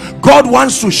favor. God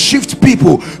wants to shift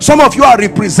people. Some of you are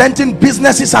representing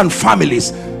businesses and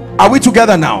families. Are we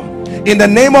together now? In the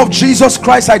name of Jesus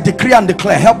Christ, I decree and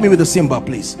declare. Help me with the symbol,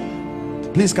 please.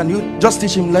 Please, can you just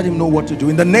teach him, let him know what to do.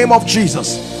 In the name of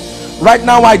Jesus, right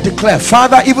now I declare,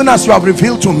 Father, even as you have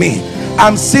revealed to me,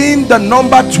 I'm seeing the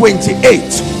number 28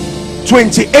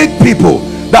 people.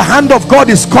 The hand of God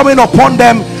is coming upon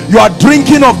them. You are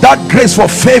drinking of that grace for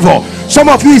favor. Some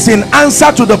of you is in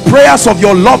answer to the prayers of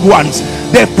your loved ones.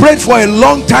 They prayed for a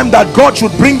long time that God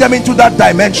should bring them into that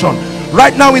dimension.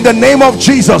 Right now, in the name of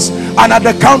Jesus, and at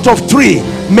the count of 3,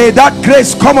 may that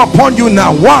grace come upon you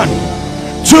now. 1,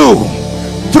 2,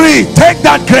 3. Take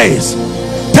that grace.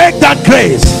 Take that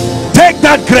grace. Take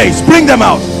that grace. Bring them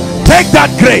out. Take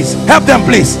that grace. Help them,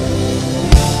 please.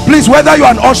 Please, whether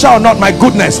you're an usher or not, my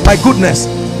goodness,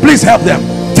 please help them.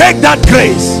 Take that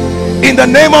grace in the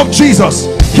name of Jesus.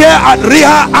 Here at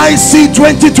Riha IC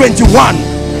 2021,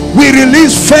 we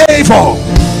release favor.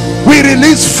 We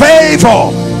release favor.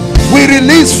 We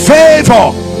release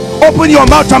favor. Open your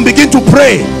mouth and begin to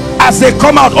pray. As they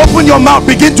come out, open your mouth,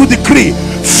 begin to decree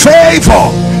favor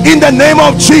in the name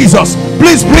of Jesus.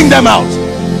 Please bring them out.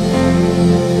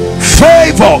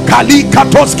 Favor.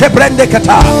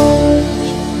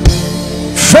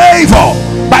 Favor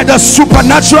by the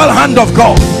supernatural hand of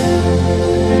God.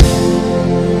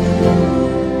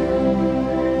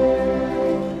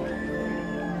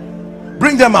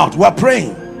 Bring them out. We're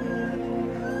praying.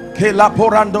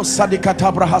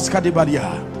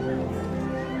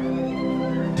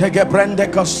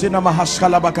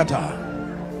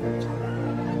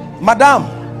 Madam,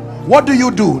 what do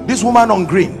you do? This woman on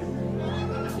green.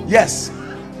 Yes,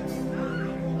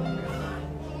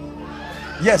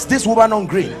 this woman on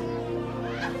green.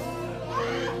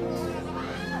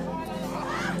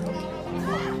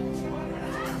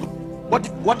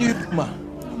 What do you do, ma?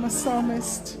 I'm a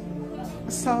psalmist.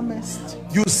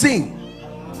 You sing.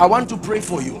 I want to pray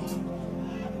for you.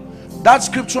 That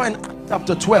scripture in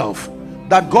chapter 12,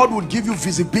 that God would give you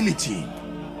visibility.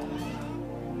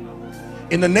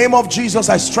 In the name of Jesus,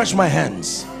 I stretch my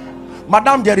hands.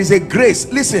 Madam, there is a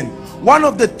grace. Listen, one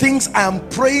of the things I am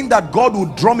praying that God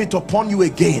would drum it upon you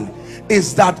again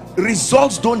is that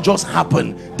results don't just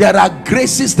happen. There are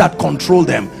graces that control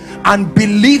them. And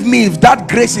believe me, if that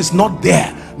grace is not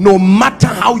there, no matter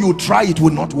how you try, it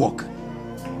will not work.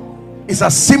 It's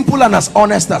as simple and as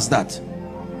honest as that.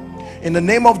 In the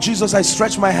name of Jesus, I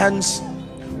stretch my hands.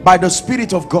 By the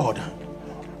Spirit of God,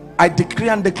 I decree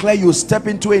and declare you step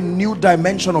into a new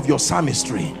dimension of your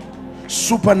psalmistry.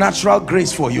 Supernatural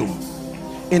grace for you.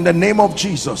 In the name of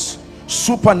Jesus,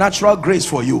 supernatural grace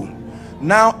for you.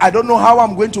 Now, I don't know how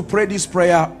I'm going to pray this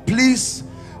prayer. Please,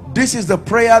 this is the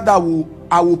prayer that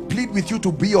I will plead with you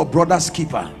to be your brother's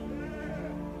keeper.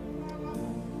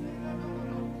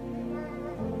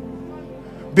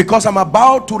 Because I'm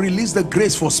about to release the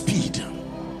grace for speed.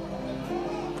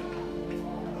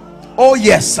 Oh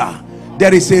yes, sir,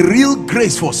 there is a real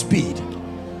grace for speed.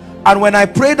 And when I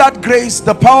pray that grace,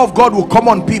 the power of God will come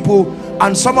on people,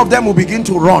 and some of them will begin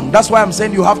to run. That's why I'm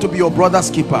saying you have to be your brother's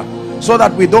keeper, so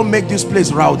that we don't make this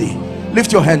place rowdy.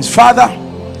 Lift your hands. Father,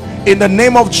 in the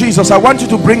name of Jesus, I want you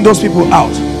to bring those people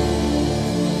out.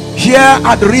 Here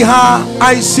at Riha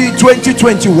IC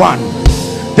 2021,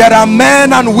 there are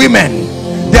men and women,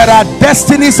 there are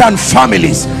destinies and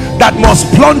families that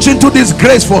must plunge into this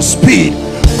grace for speed.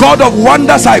 God of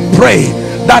wonders, I pray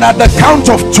that at the count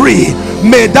of 3,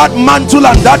 may that mantle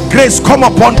and that grace come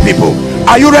upon people.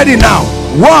 Are you ready now?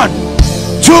 1,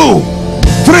 2,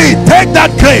 3. Take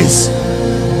that grace.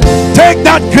 Take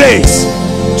that grace.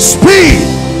 Speed.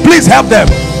 Please help them.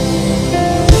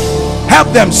 Help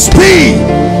them. Speed.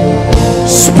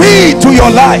 Speed to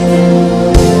your life.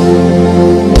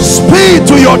 Speed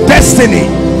to your destiny.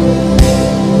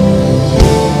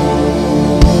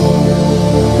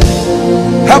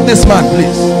 Help this man,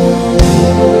 please.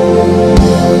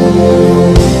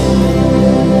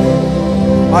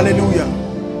 Hallelujah.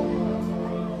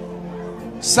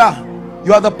 Sir,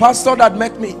 you are the pastor that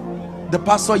met me, the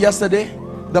pastor yesterday,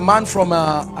 the man from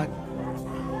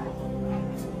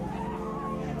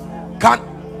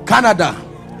Canada.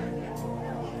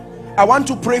 I want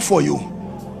to pray for you.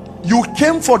 You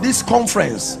came for this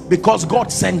conference because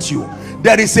God sent you.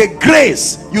 There is a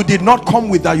grace you did not come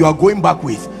with that you are going back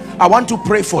with. I want to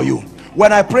pray for you.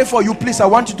 When I pray for you, please, I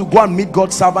want you to go and meet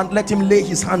God's servant. Let him lay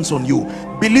his hands on you.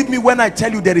 Believe me when I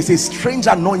tell you, there is a strange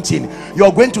anointing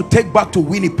you're going to take back to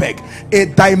Winnipeg. A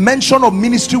dimension of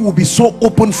ministry will be so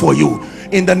open for you.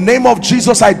 In the name of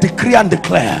Jesus, I decree and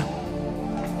declare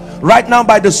right now,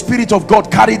 by the Spirit of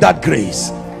God, carry that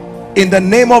grace. In the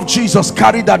name of Jesus,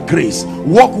 carry that grace.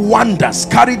 Walk wonders.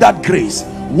 Carry that grace.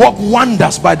 Walk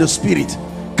wonders by the Spirit.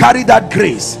 Carry that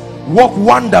grace. Walk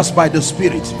wonders by the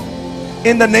Spirit.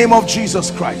 In the name of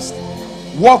Jesus Christ,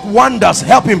 walk wonders.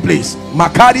 Help him, please.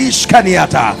 Makarish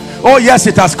Kaniata. Oh yes,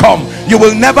 it has come. You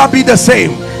will never be the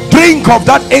same. Drink of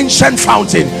that ancient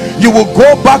fountain. You will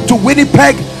go back to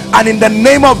Winnipeg, and in the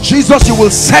name of Jesus, you will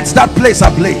set that place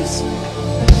ablaze.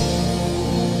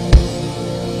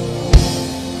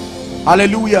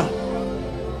 Hallelujah.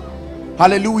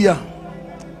 Hallelujah.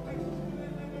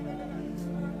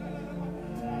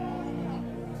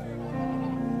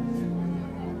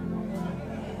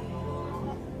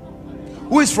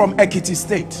 Who is from Ekiti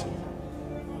State?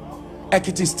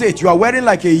 Ekiti State. You are wearing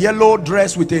like a yellow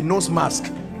dress with a nose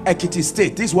mask. Ekiti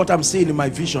State. This is what I'm seeing in my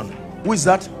vision. Who is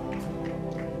that?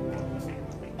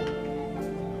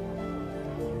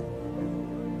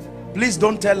 Please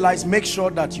don't tell lies. Make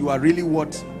sure that you are really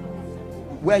what?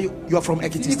 Where you are from?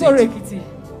 Ekiti State. Ekiti.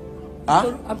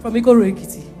 Huh? I'm from Ikoro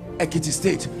Ekiti. Ekiti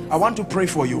State. I want to pray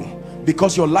for you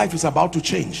because your life is about to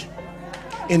change.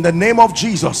 In the name of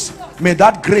Jesus, may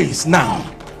that grace now,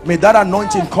 may that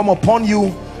anointing come upon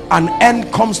you. An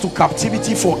end comes to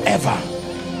captivity forever.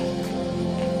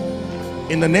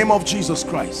 In the name of Jesus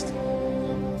Christ.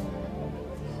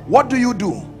 What do you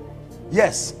do?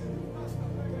 Yes.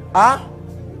 Are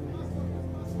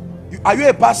you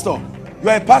a pastor? You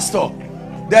are a pastor.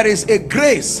 There is a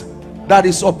grace that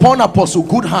is upon Apostle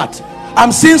Goodheart.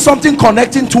 I'm seeing something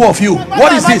connecting two of you.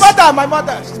 What is this? My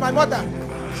mother. She's my mother.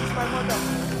 She's my mother.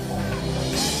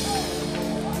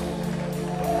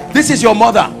 This is your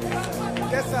mother.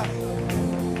 Yes, sir.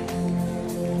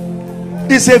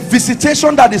 It's a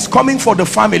visitation that is coming for the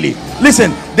family.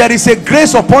 Listen, there is a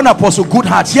grace upon Apostle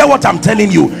Goodheart. Hear what I'm telling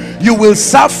you. You will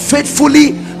serve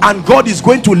faithfully, and God is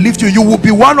going to lift you. You will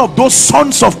be one of those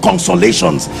sons of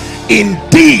consolations.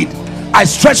 Indeed, I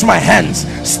stretch my hands,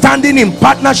 standing in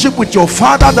partnership with your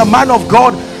father, the man of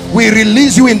God. We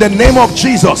release you in the name of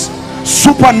Jesus.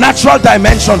 supernatural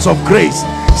dimensions of grace,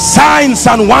 signs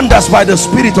and wonders by the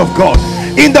Spirit of God,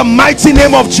 in the mighty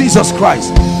name of Jesus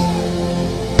Christ.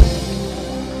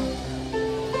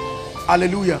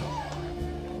 Hallelujah.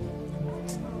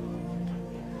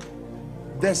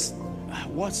 There's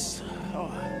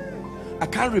I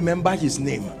can't remember his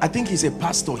name. I think he's a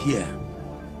pastor here.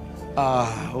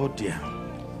 Oh dear.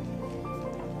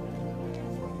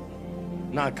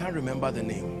 Now I can't remember the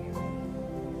name.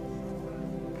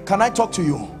 Can I talk to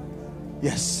you?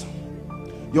 Yes.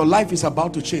 Your life is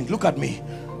about to change. Look at me.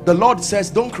 The Lord says,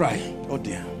 don't cry. Oh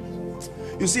dear.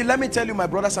 You see, let me tell you, my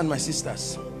brothers and my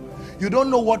sisters, you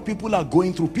don't know what people are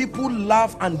going through. People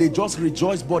laugh and they just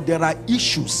rejoice, but there are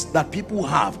issues that people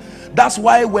have. That's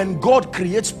why when God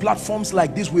creates platforms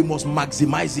like this, we must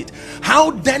maximize it.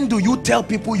 How then do you tell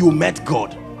people you met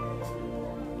God?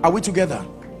 Are we together?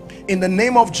 In the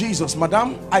name of Jesus,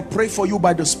 madam, I pray for you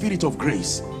by the Spirit of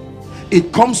grace.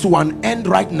 It comes to an end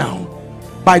right now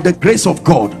by the grace of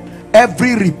God.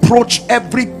 Every reproach,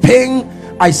 every pain,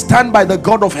 I stand by the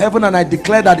God of heaven and I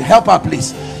declare that, help her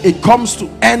please. It comes to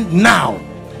end now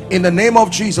in the name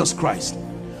of Jesus Christ.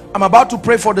 I'm about to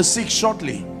pray for the sick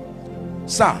shortly.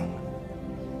 Sir,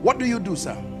 what do you do,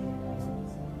 sir?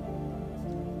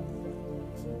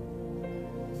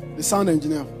 The sound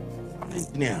engineer.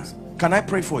 Engineer. Can I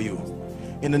pray for you?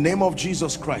 In the name of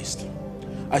Jesus Christ,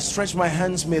 I stretch my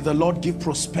hands. May the Lord give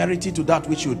prosperity to that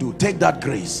which you do. Take that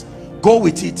grace, go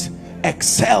with it,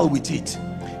 excel with it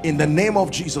in the name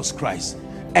of Jesus Christ.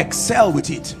 Excel with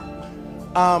it.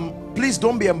 Please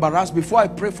don't be embarrassed. Before I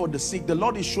pray for the sick, the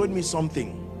Lord is showing me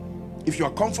something. If you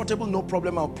are comfortable, no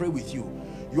problem, I'll pray with you.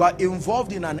 You are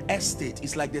involved in an estate.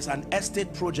 It's like there's an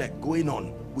estate project going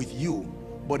on with you,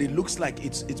 but it looks like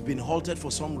it's been halted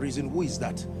for some reason. Who is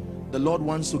that? The Lord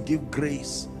wants to give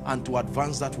grace and to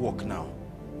advance that work now.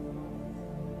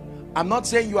 I'm not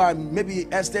saying you are maybe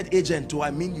estate agent, or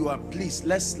I mean you are. Please,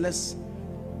 let's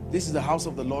this is the house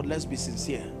of the Lord. Let's be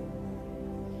sincere.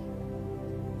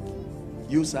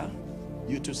 You, sir.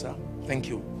 You too, sir. Thank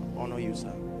you. Honor you,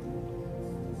 sir.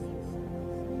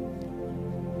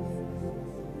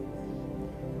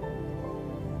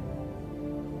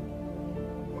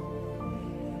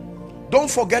 Don't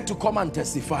forget to come and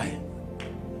testify.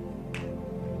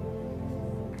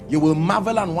 You will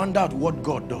marvel and wonder at what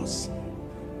God does.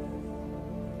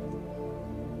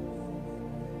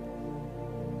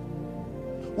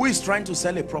 Who is trying to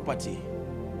sell a property?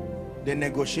 They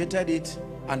negotiated it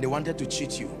and they wanted to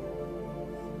cheat you.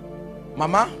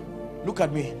 Mama, look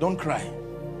at me, don't cry.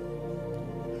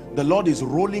 The Lord is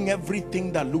rolling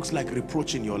everything that looks like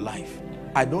reproach in your life.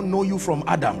 I don't know you from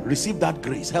Adam. Receive that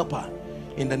grace. Help her.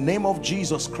 In the name of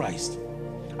Jesus Christ,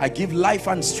 I give life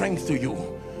and strength to you,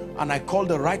 and I call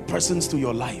the right persons to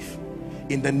your life.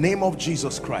 In the name of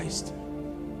Jesus Christ.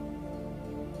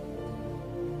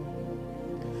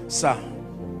 Sir,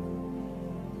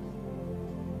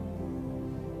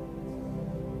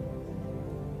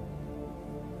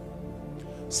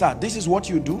 sir, this is what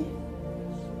you do?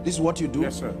 This is what you do?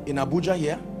 Yes, sir. In Abuja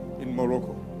here? In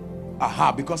Morocco.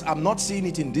 Aha, because I'm not seeing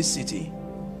it in this city.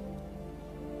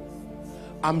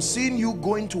 I'm seeing you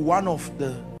going to one of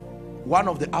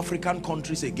the African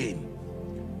countries again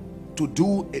to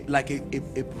do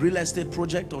a real estate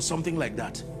project or something like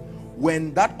that.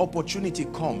 When that opportunity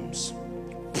comes,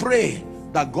 pray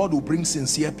that God will bring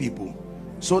sincere people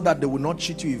so that they will not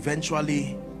cheat you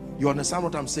eventually. You understand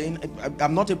what I'm saying?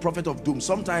 I'm not a prophet of doom.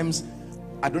 Sometimes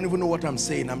I don't even know what I'm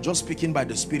saying. I'm just speaking by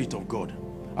the Spirit of God.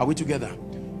 Are we together?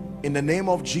 In the name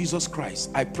of Jesus Christ,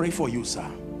 I pray for you, sir.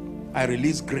 I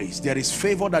release grace. There is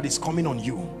favor that is coming on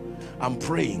you. I'm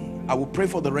praying. I will pray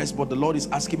for the rest, but the Lord is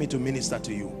asking me to minister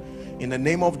to you. In the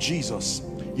name of Jesus,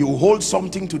 you hold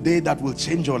something today that will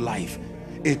change your life.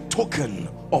 A token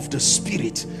of the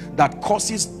Spirit that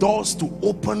causes doors to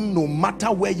open no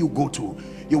matter where you go to.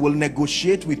 You will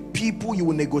negotiate with people, you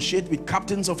will negotiate with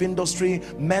captains of industry,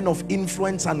 men of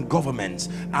influence and governments,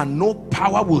 and no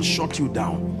power will shut you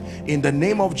down. In the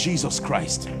name of Jesus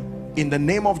Christ. In the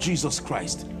name of Jesus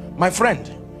Christ. My friend,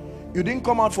 you didn't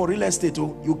come out for real estate,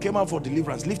 oh, you came out for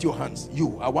deliverance. Lift your hands.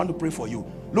 You, I want to pray for you.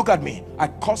 Look at me. I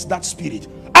curse that spirit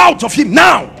out of him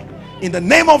now. In the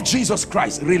name of Jesus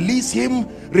Christ, release him,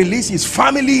 release his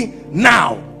family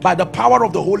now by the power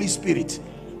of the Holy Spirit.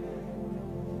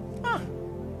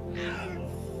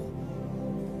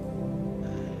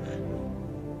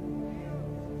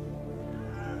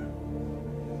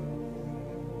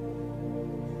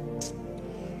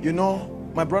 You know,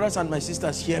 my brothers and my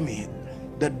sisters, hear me.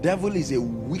 The devil is a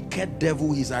wicked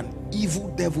devil. He's an evil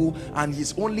devil, and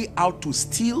he's only out to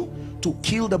steal, to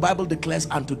kill, the Bible declares,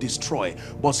 and to destroy.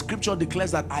 But scripture declares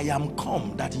that I am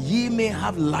come that ye may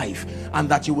have life, and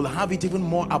that you will have it even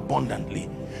more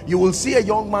abundantly. You will see a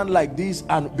young man like this,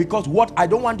 and because what I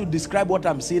don't want to describe what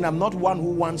I'm seeing, I'm not one who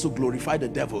wants to glorify the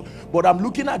devil, but I'm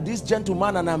looking at this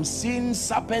gentleman and I'm seeing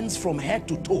serpents from head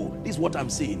to toe. This is what I'm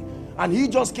seeing. And he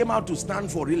just came out to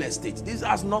stand for real estate. This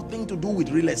has nothing to do with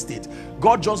real estate.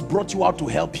 God just brought you out to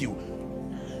help you.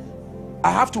 I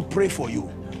have to pray for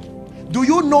you. Do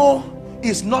you know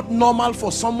it's not normal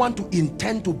for someone to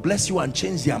intend to bless you and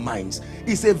change their minds?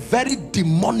 It's a very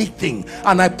demonic thing.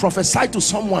 And I prophesy to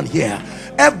someone here,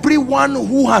 everyone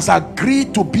who has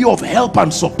agreed to be of help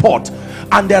and support,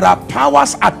 and there are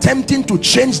powers attempting to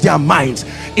change their minds,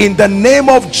 in the name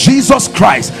of Jesus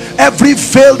Christ, every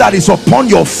veil that is upon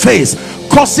your face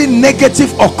causing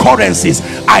negative occurrences,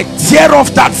 I tear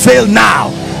off that veil now.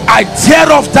 I tear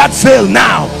off that veil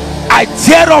now. I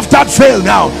tear off that veil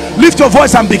now. Lift your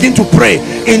voice and begin to pray.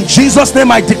 In Jesus'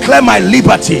 name I declare my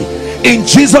liberty. In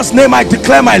Jesus' name I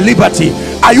declare my liberty.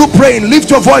 Are you praying? Lift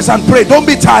your voice and pray. Don't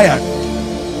be tired.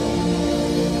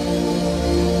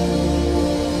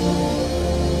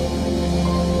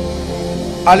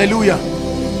 Hallelujah.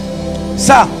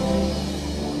 Sir,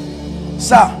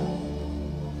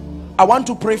 I want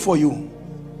to pray for you.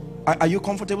 Are you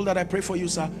comfortable that I pray for you,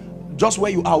 sir? Just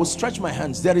where you are, I will stretch my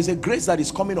hands. There is a grace that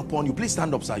is coming upon you. Please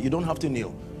stand up, sir. You don't have to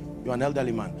kneel. You're an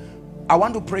elderly man. I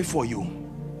want to pray for you.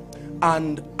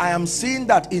 And I am seeing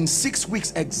that in 6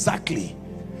 weeks exactly,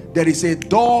 there is a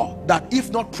door that, if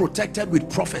not protected with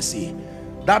prophecy,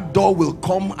 that door will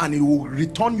come and it will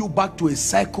return you back to a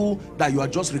cycle that you are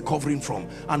just recovering from.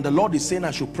 And the Lord is saying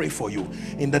I should pray for you.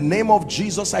 In the name of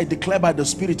Jesus, I declare by the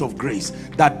Spirit of grace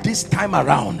that this time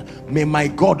around, may my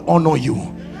God honor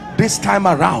you. This time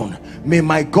around, may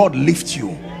my God lift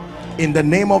you. In the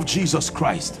name of Jesus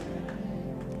Christ.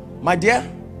 My dear,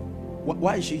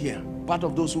 why is she here? Part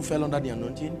of those who fell under the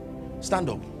anointing? Stand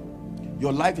up.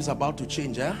 Your life is about to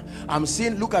change. I'm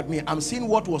seeing, look at me, I'm seeing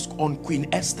what was on Queen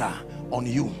Esther on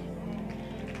you.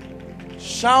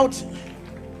 Shout.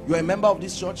 You're a member of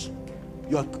this church.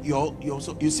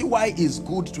 You see why it's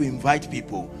good to invite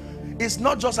people. It's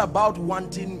not just about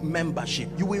wanting membership.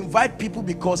 You invite people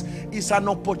because it's an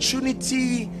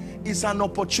opportunity. It's an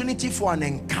opportunity for an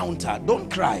encounter.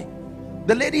 Don't cry.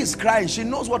 The lady is crying. She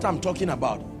knows what I'm talking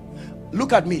about.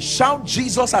 Look at me. Shout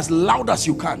Jesus as loud as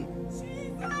you can.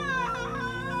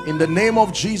 In the name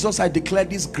of Jesus, I declare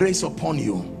this grace upon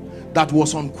you that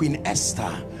was on Queen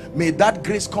Esther. May that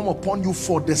grace come upon you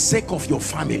for the sake of your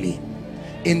family.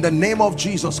 In the name of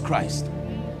Jesus Christ.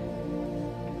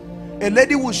 A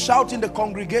lady will shout in the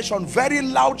congregation, very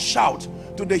loud shout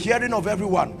to the hearing of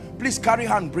everyone. Please carry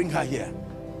her and bring her here.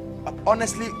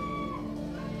 Honestly,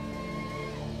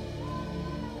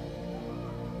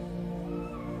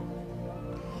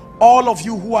 all of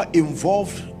you who are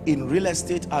involved in real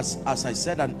estate, as I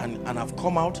said, and have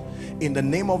come out, in the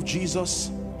name of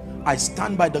Jesus, I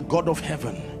stand by the God of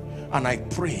heaven and I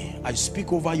pray, I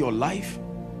speak over your life,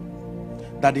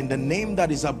 that in the name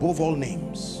that is above all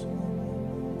names.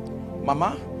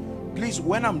 Mama, please,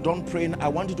 when I'm done praying, I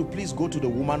want you to please go to the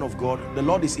woman of God. The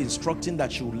Lord is instructing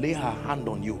that she will lay her hand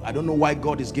on you. I don't know why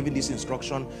God is giving this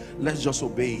instruction. Let's just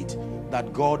obey it.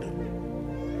 That God,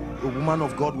 the woman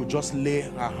of God, will just lay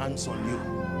her hands on you.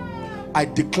 I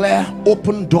declare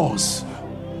open doors.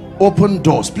 Open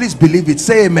doors. Please believe it.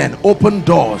 Say amen. Open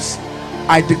doors.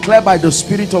 I declare by the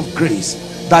Spirit of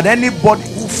grace that anybody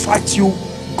who fights you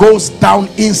goes down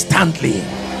instantly.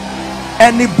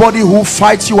 Anybody who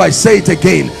fights you, I say it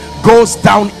again, goes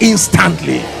down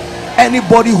instantly.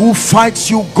 Anybody who fights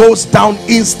you goes down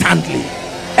instantly.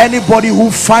 Anybody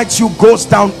who fights you goes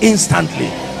down instantly.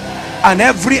 And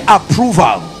every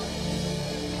approval,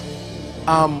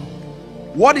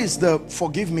 what is the,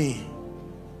 forgive me,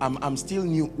 I'm still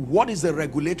new, what is the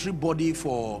regulatory body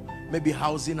for maybe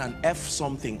housing and F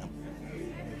something?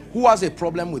 Who has a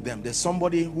problem with them? There's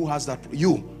somebody who has that.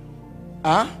 You,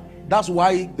 that's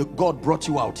why God brought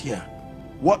you out here.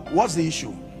 What's the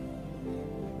issue?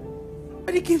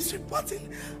 He keeps reporting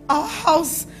our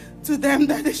house to them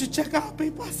that they should check our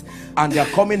papers, and they're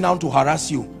coming now to harass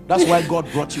you. That's why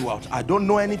God brought you out. I don't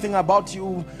know anything about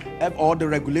you or the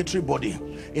regulatory body.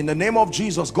 In the name of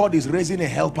Jesus, God is raising a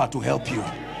helper to help you.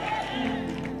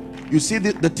 You see,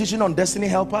 the teaching on destiny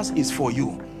helpers is for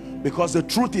you, because the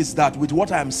truth is that with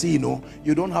what I am seeing,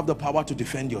 you don't have the power to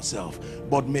defend yourself,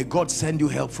 but may God send you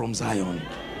help from Zion.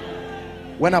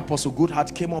 When Apostle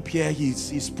Goodheart came up here, he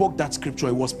spoke that scripture.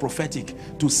 It was prophetic,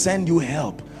 to send you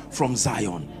help from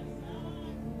Zion.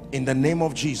 In the name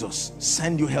of Jesus,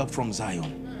 send you help from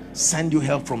Zion. Send you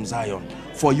help from Zion.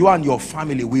 For you and your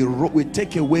family, we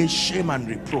take away shame and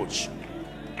reproach.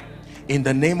 In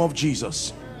the name of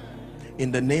Jesus.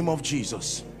 In the name of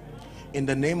Jesus. In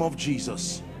the name of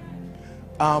Jesus.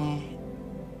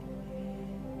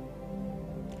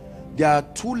 There are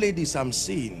two ladies I'm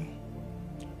seeing.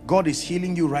 God is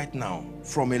healing you right now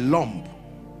from a lump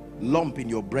in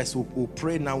your breast. We'll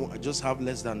pray now. I just have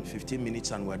less than 15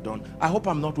 minutes and we're done. I hope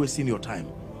I'm not wasting your time.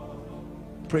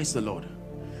 Praise the Lord.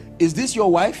 Is this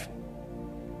your wife?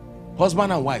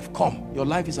 Husband and wife, come. Your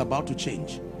life is about to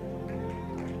change.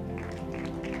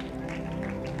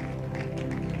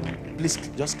 Please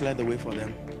just clear the way for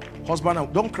them. Husband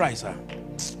and don't cry, sir.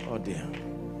 Oh dear.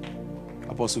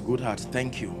 Apostle Goodheart,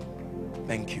 thank you.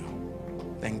 Thank you.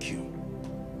 Thank you.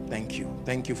 Thank you.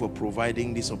 Thank you for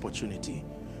providing this opportunity.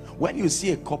 When you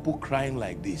see a couple crying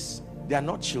like this, they are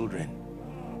not children.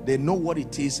 They know what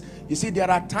it is. You see, there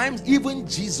are times even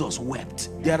Jesus wept.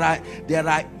 There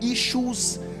are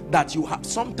issues that you have.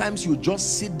 Sometimes you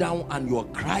just sit down and you're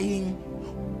crying.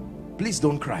 Please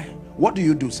don't cry. What do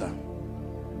you do, sir?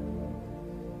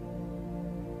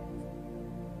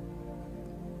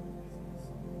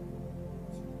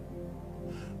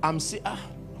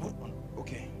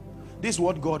 Okay. This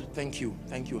word, God, thank you.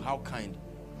 Thank you. How kind.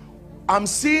 I'm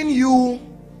seeing you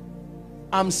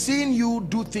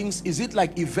do things. Is it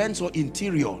like events or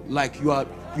interior? Like you are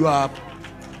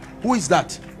who is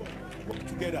that? Work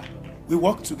together. We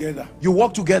work together. You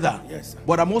work together? Yes, sir.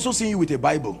 But I'm also seeing you with a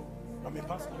Bible. I'm a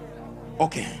pastor.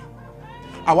 Okay.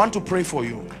 I want to pray for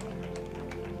you.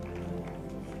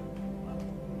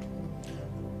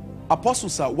 Apostle,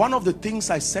 sir, one of the things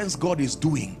I sense God is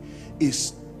doing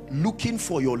is looking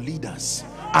for your leaders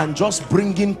and just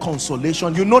bringing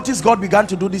consolation. You notice God began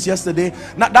to do this yesterday.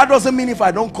 Now, that doesn't mean if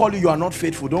I don't call you, you are not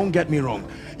faithful. Don't get me wrong.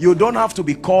 You don't have to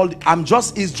be called.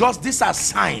 These are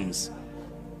signs.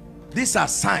 These are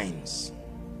signs.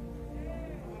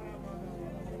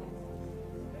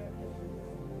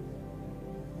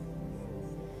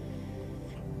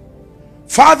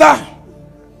 Father,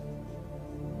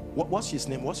 what's his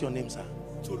name? What's your name, sir?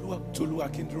 Tolu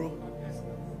Akindro.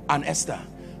 And Esther.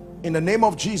 In the name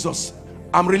of Jesus,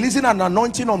 I'm releasing an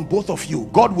anointing on both of you.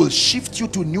 God will shift you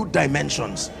to new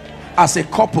dimensions as a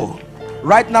couple.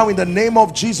 Right now, in the name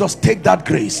of Jesus, take that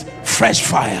grace. Fresh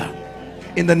fire.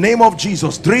 In the name of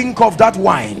Jesus, drink of that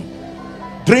wine.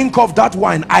 Drink of that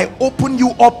wine. I open you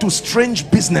up to strange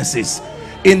businesses.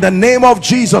 In the name of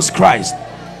Jesus Christ.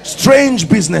 Strange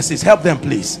businesses. Help them,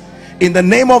 please. In the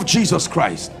name of Jesus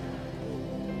Christ.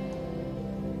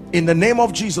 In the name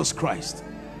of Jesus Christ.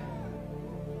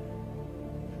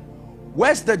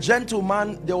 Where's the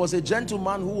gentleman? There was a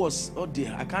gentleman who was, oh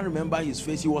dear, I can't remember his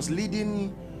face. He was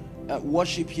leading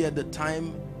worship here at the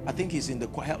time. I think he's in the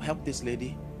choir. Help this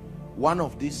lady. One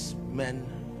of these men,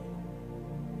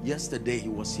 yesterday he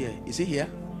was here. Is he here?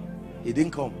 He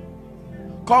didn't come.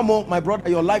 Come on, my brother,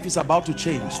 your life is about to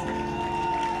change.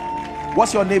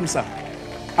 What's your name, sir?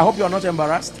 I hope you are not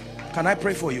embarrassed. Can I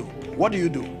pray for you? What do you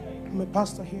do? I'm a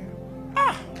pastor here.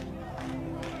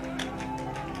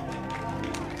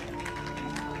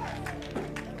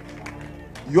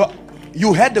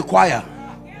 You heard the choir.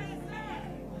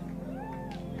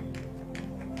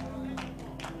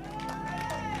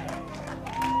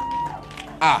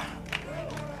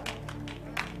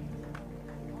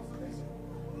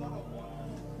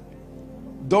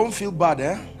 Don't feel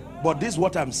bad, but this is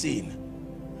what I'm seeing.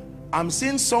 I'm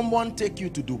seeing someone take you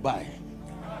to Dubai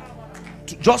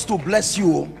just to bless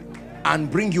you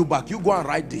and bring you back. You go and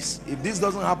write this. If this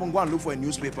doesn't happen, go and look for a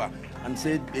newspaper and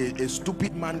say a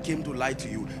stupid man came to lie to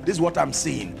you. This is what I'm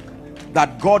seeing.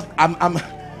 That God,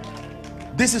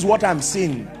 this is what I'm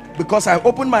seeing, because I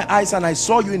opened my eyes and I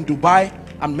saw you in Dubai,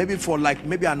 and maybe for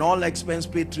maybe an all expense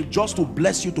paid trip, just to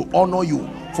bless you, to honor you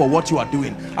for what you are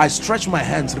doing. I stretch my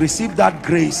hands, receive that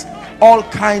grace, all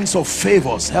kinds of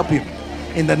favors. Help him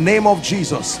in the name of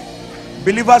Jesus.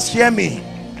 Believers, hear me.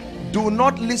 Do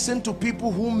not listen to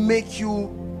people who make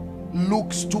you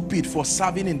look stupid for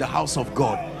serving in the house of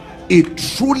God. It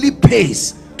truly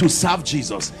pays to serve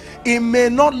Jesus. It may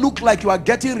not look like you are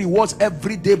getting rewards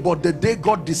every day, but the day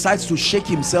God decides to shake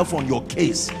himself on your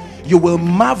case, you will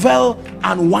marvel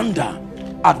and wonder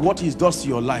at what he does to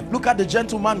your life. Look at the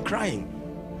gentleman crying.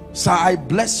 Sir, I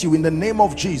bless you in the name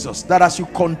of Jesus, that as you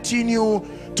continue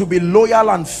to be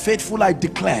loyal and faithful, I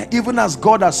declare, even as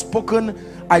God has spoken,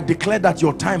 I declare that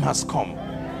your time has come.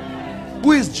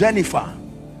 Who is Jennifer?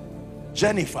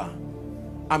 Jennifer.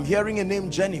 I'm hearing a name,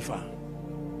 Jennifer.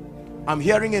 I'm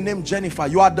hearing a name, Jennifer.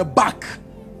 You are at the back.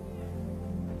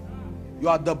 You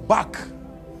are at the back.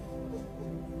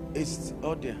 It's,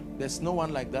 oh dear, there's no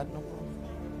one like that. No.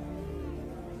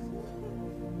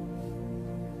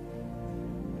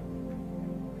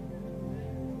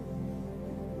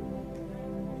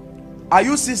 Are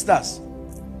you sisters?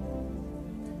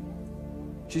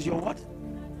 She's your what?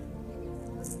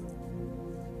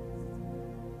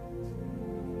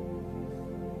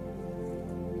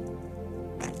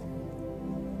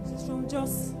 She's from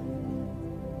Jos.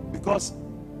 Because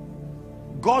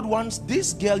God wants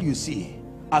this girl, you see,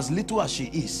 as little as she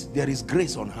is, there is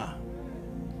grace on her.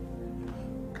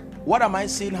 What am I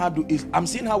seeing her do? Is I'm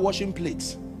seeing her washing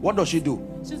plates. What does she do?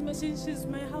 She's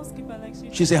my housekeeper. Like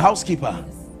She's a housekeeper.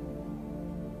 Yes.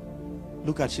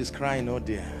 Look at, she's crying, oh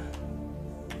dear.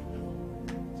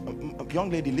 Young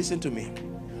lady, listen to me.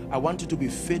 I want you to be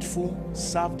faithful,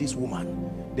 serve this woman.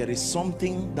 There is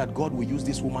something that God will use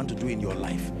this woman to do in your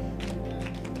life.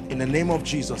 In the name of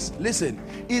Jesus. Listen,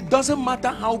 it doesn't matter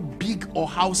how big or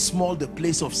how small the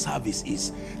place of service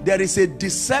is. There is a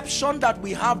deception that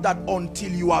we have that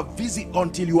until you are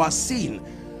until you are seen,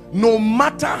 no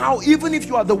matter how, even if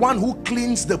you are the one who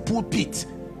cleans the pulpit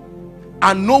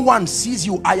and no one sees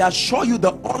you, I assure you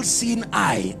the all-seeing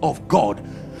eye of God.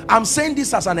 I'm saying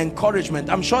this as an encouragement.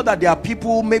 I'm sure that there are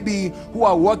people maybe who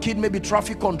are working, maybe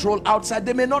traffic control outside.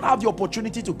 They may not have the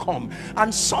opportunity to come.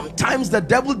 And sometimes the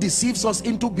devil deceives us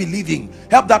into believing.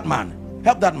 Help that man.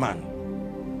 Help that man.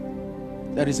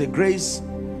 There is a grace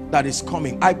that is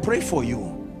coming. I pray for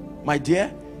you, my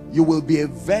dear. You will be a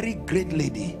very great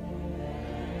lady.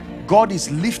 God is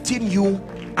lifting you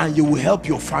and you will help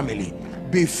your family.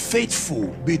 Be faithful,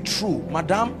 be true.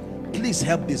 Madam, please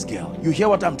help this girl. You hear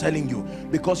what I'm telling you?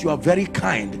 Because you are very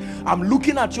kind. I'm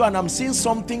looking at you and I'm seeing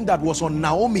something that was on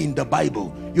Naomi in the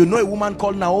Bible. You know a woman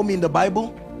called Naomi in the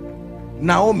Bible?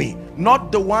 Naomi,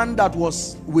 not the one that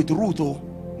was with Ruth. Oh,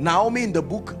 Naomi in the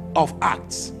book of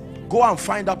Acts. Go and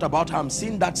find out about her. I'm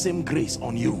seeing that same grace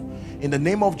on you. In the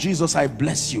name of Jesus, I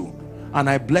bless you. And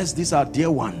I bless this our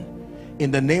dear one.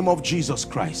 In the name of Jesus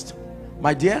Christ.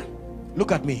 My dear,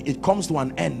 look at me. It comes to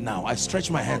an end now. I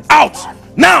stretch my hands out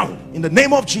now in the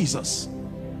name of Jesus.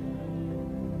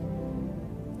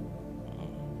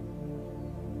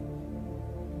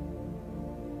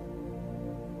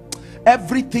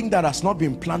 Everything that has not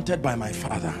been planted by my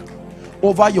Father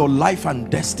over your life and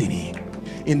destiny,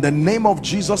 in the name of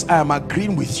Jesus, I am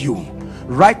agreeing with you.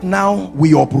 Right now,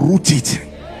 we uproot it.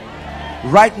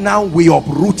 Right now, we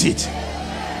uproot it.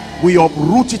 We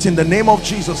uproot it in the name of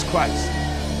Jesus Christ.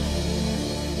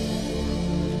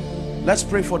 Let's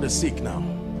pray for the sick now.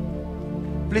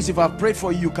 Please, if I've prayed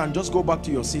for you, you can just go back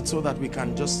to your seat so that we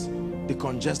can just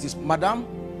decongest this. Madam,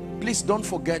 please don't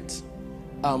forget,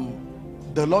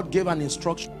 the Lord gave an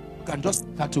instruction. You can just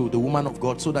talk to the woman of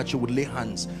God so that she would lay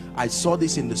hands. I saw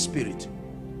this in the spirit.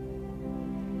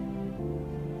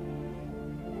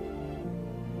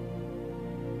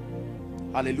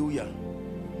 Hallelujah.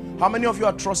 How many of you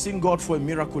are trusting God for a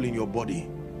miracle in your body?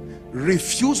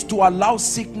 Refuse to allow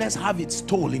sickness have its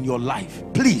toll in your life.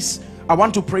 Please, I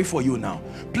want to pray for you now.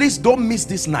 Please don't miss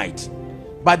this night.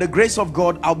 By the grace of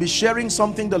God, I'll be sharing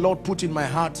something the Lord put in my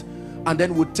heart, and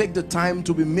then we'll take the time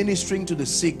to be ministering to the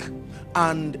sick.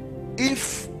 And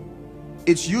if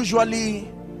it's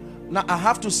usually, now I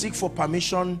have to seek for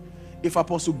permission. If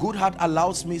Apostle Goodheart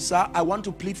allows me, sir, I want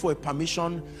to plead for a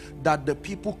permission that the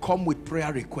people come with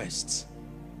prayer requests.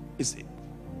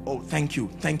 Oh, thank you.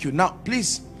 Thank you. Now,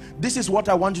 please, this is what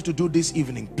I want you to do this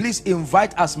evening. Please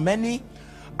invite as many.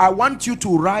 I want you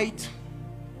to write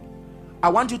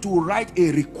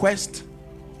a request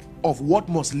of what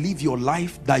must leave your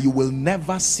life that you will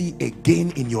never see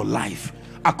again in your life.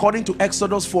 According to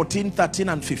Exodus 14, 13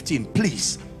 and 15.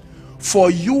 Please, for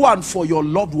you and for your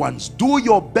loved ones, do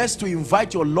your best to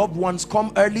invite your loved ones.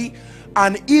 Come early.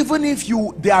 And even if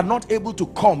they are not able to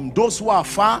come, those who are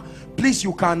far, please,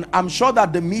 you can. I'm sure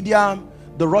that the media,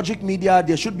 the Rogic media,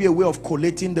 there should be a way of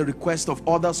collating the request of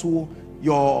others who,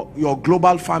 your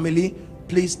global family.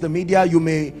 Please, the media, you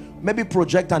may maybe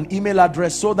project an email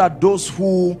address so that those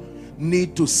who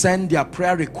need to send their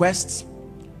prayer requests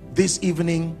this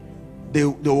evening, they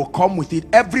will come with it.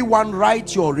 Everyone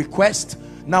write your request.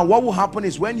 Now what will happen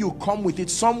is when you come with it,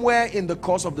 somewhere in the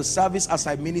course of the service as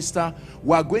I minister,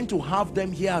 we are going to have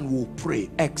them here and we'll pray.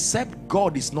 Except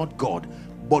God is not God.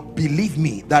 But believe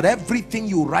me that everything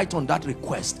you write on that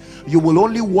request, you will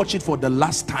only watch it for the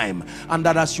last time. And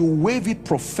that as you wave it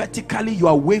prophetically, you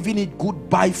are waving it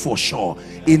goodbye for sure.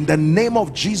 In the name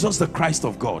of Jesus, the Christ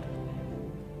of God.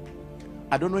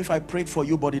 I don't know if I prayed for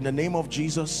you, but in the name of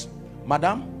Jesus,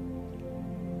 madam,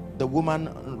 the woman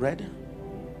read,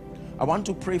 I want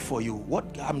to pray for you.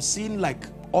 What I'm seeing, like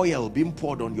oil being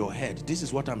poured on your head. This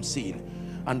is what I'm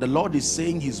seeing. And the Lord is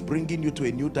saying he's bringing you to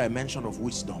a new dimension of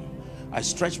wisdom. I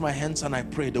stretch my hands and I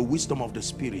pray the wisdom of the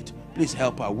Spirit. Please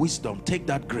help her. Wisdom, take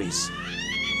that grace.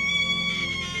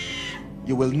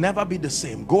 You will never be the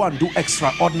same. Go and do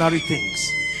extraordinary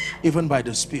things, even by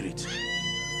the Spirit.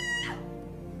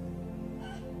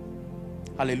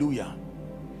 Hallelujah.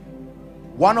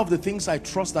 One of the things I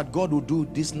trust that God will do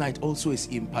this night also is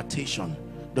impartation,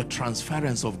 the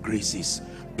transference of graces.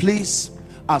 Please,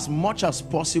 as much as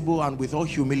possible and with all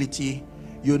humility,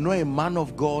 you know a man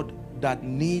of God that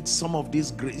needs some of this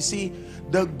grace. See,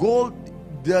 the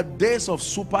days of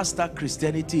superstar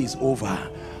Christianity is over.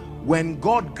 When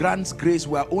God grants grace,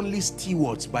 we are only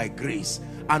stewards by grace,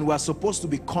 and we are supposed to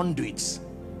be conduits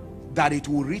that it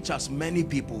will reach as many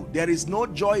people. There is no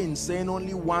joy in saying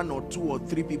only 1 or 2 or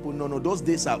 3 people. No, those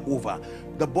days are over.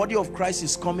 The body of Christ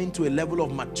is coming to a level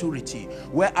of maturity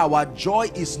where our joy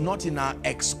is not in our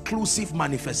exclusive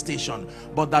manifestation,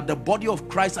 but that the body of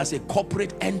Christ as a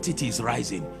corporate entity is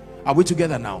rising. Are we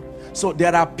together now? So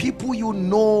there are people you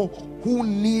know who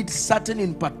need certain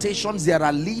impartations. There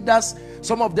are leaders,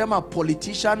 some of them are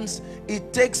politicians.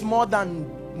 It takes more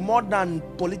than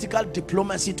political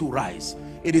diplomacy to rise.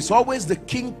 It is always the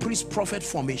king, priest, prophet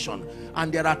formation,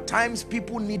 and there are times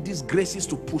people need these graces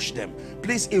to push them.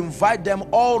 Please invite them.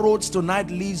 All roads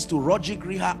tonight leads to Rogic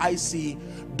Riha IC.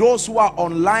 Those who are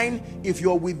online, if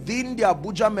you're within the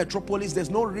Abuja metropolis,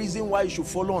 there's no reason why you should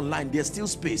follow online. There's still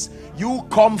space. You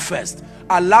come first.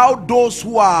 Allow those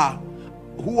who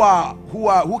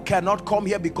cannot come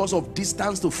here because of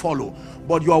distance to follow.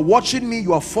 But you are watching me,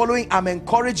 you are following. I'm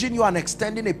encouraging you and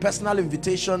extending a personal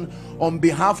invitation on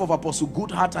behalf of Apostle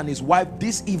Goodheart and his wife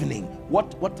this evening.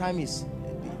 What time is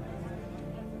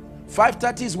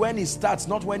 5:30 is when it starts,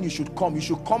 not when you should come. You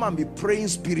should come and be praying.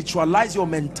 Spiritualize your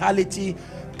mentality.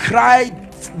 Cry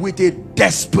with a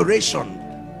desperation.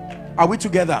 Are we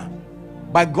together?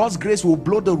 By God's grace, we'll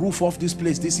blow the roof off this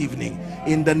place this evening.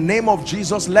 In the name of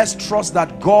Jesus, let's trust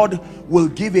that God will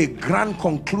give a grand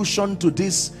conclusion to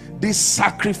this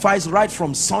sacrifice right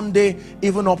from Sunday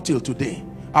even up till today.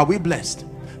 Are we blessed?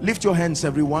 Lift your hands,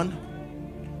 everyone.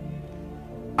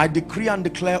 I decree and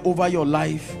declare over your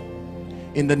life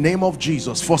in the name of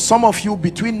Jesus. For some of you,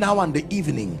 between now and the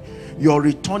evening, you're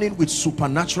returning with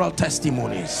supernatural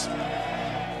testimonies.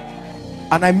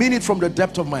 And I mean it from the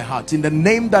depth of my heart. In the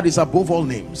name that is above all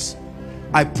names,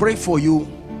 I pray for you.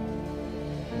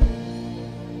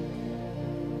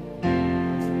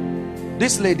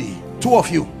 This lady, 2 of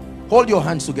you, hold your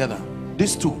hands together.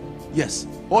 These 2, yes,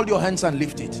 hold your hands and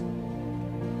lift it.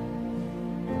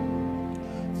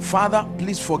 Father,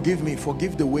 please forgive me.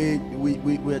 Forgive the way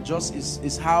we're just,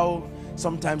 is how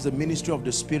sometimes the ministry of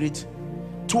the Spirit.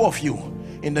 2 of you,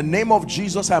 in the name of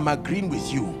Jesus, I'm agreeing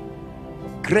with you.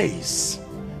 Grace.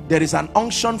 There is an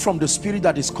unction from the Spirit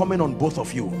that is coming on both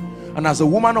of you, and as a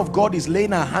woman of God is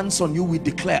laying her hands on you, we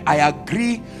declare, I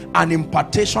agree, an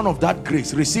impartation of that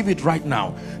grace. Receive it right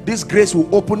now. This grace will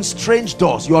open strange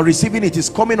doors. You are receiving it. Is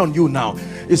coming on you now.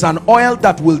 It's an oil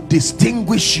that will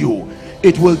distinguish you.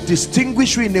 It will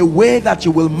distinguish you in a way that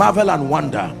you will marvel and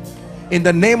wonder, in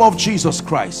the name of Jesus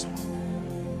Christ.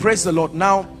 Praise the Lord.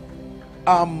 Now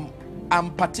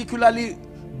I'm particularly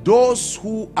those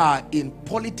who are in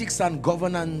politics and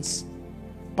governance,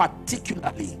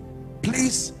 particularly,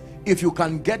 please, if you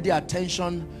can get their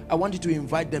attention, I want you to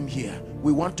invite them here.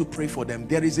 We want to pray for them.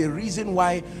 There is a reason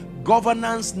why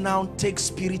governance now takes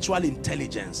spiritual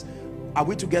intelligence. Are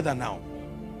we together now?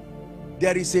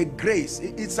 There is a grace.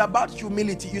 It's about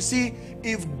humility. You see,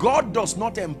 if God does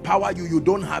not empower you, you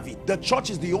don't have it. The church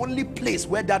is the only place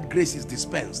where that grace is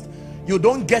dispensed. You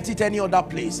don't get it any other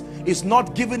place. It's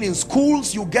not given in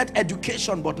schools. You get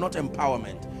education but not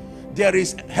empowerment. There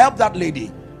is, help that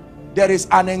lady, there is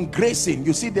an engracing.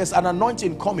 You see, there's an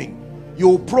anointing coming.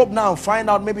 You probe now and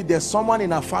find out maybe there's someone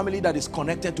in our family that is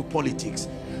connected to politics.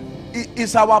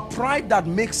 It's our pride that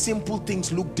makes simple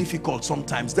things look difficult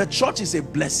sometimes. The church is a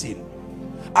blessing,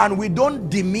 and we don't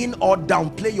demean or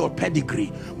downplay your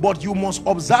pedigree, but you must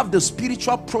observe the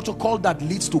spiritual protocol that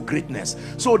leads to greatness.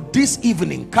 So this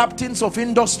evening, captains of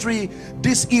industry,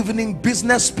 this evening,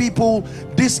 business people,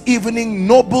 this evening,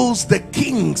 nobles, the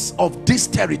kings of this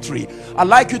territory, I'd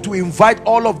like you to invite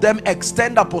all of them.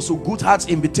 Extend Apostle Goodheart's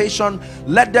invitation.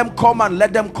 Let them come, and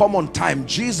let them come on time.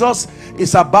 Jesus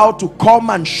is about to come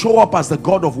and show up as the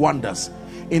God of wonders,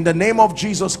 in the name of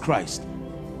Jesus Christ.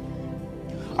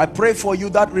 I pray for you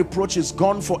that reproach is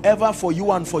gone forever for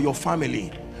you and for your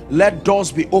family. Let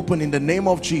doors be open in the name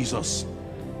of Jesus.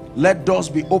 Let doors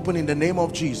be open in the name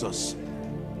of Jesus.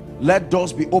 Let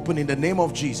doors be open in the name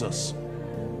of Jesus.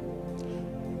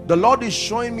 The Lord is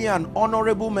showing me an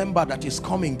honorable member that is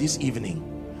coming this evening.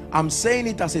 I'm saying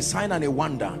it as a sign and a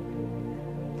wonder.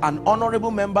 An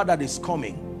honorable member that is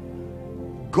coming,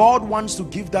 God wants to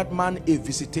give that man a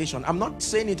visitation. I'm not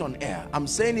saying it on air. I'm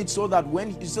saying it so that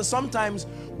when, so sometimes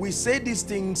we say these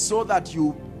things so that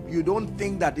you don't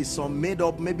think that it's some made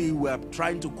up, maybe we're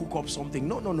trying to cook up something.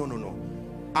 No.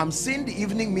 I'm seeing the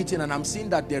evening meeting, and I'm seeing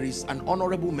that there is an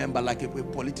honorable member, like a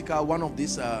political, one of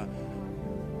these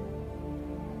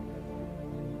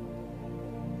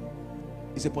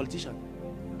is a politician.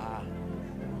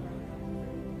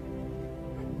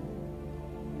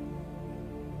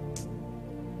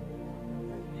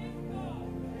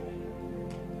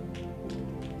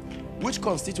 Which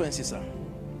constituency, sir?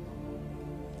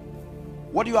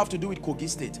 What do you have to do with Kogi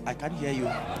State? I can't hear you.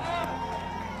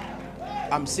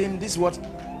 I'm saying this what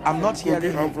I'm not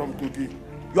hearing. I'm from Kogi.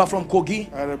 You are from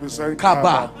Kogi? I represent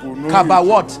Kaba. Kaba. Kaba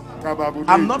what? Kaba.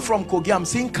 I'm not from Kogi. I'm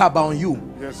seeing Kaba on you.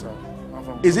 Yes, sir. I'm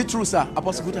from Is it true, sir?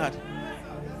 Apostle Goodheart.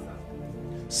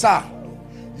 Sir,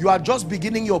 you are just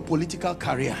beginning your political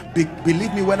career.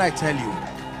 Believe me when I tell you,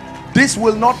 this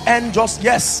will not end just,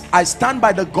 yes, I stand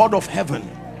by the God of heaven.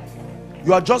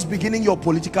 You are just beginning your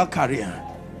political career.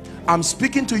 I'm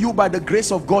speaking to you by the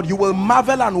grace of God. You will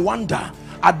marvel and wonder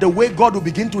at the way God will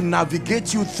begin to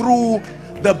navigate you through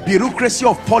the bureaucracy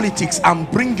of politics and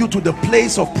bring you to the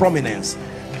place of prominence.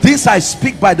 This I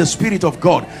speak by the Spirit of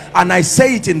God, and I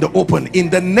say it in the open. In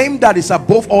the name that is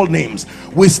above all names,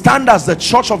 we stand as the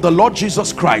church of the Lord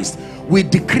Jesus Christ. We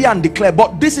decree and declare.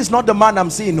 But this is not the man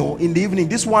I'm seeing, no, in the evening.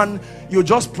 This one, you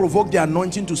just provoke the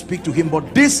anointing to speak to him.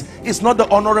 But this is not the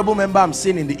honorable member I'm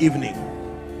seeing in the evening.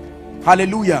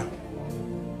 Hallelujah.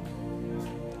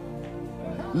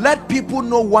 Let people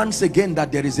know once again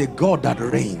that there is a God that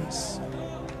reigns.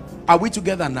 Are we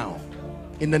together now?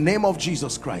 In the name of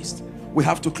Jesus Christ, we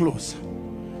have to close.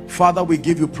 Father, we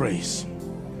give you praise.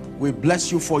 We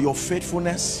bless you for your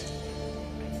faithfulness.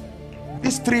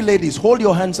 These three ladies, hold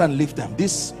your hands and lift them.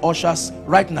 These ushers,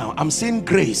 right now, I'm seeing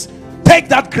grace. Take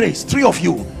that grace, three of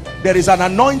you. There is an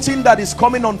anointing that is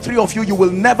coming on three of you. You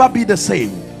will never be the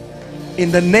same.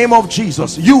 In the name of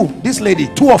Jesus. You, this lady,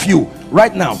 two of you,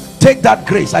 right now, take that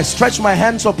grace. I stretch my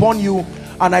hands upon you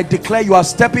and I declare you are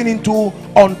stepping into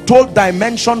untold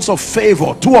dimensions of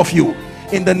favor. Two of you,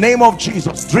 in the name of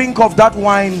Jesus, drink of that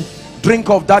wine, drink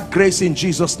of that grace in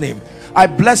Jesus' name. I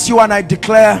bless you and I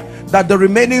declare that the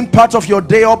remaining part of your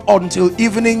day up until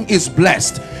evening is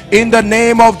blessed in the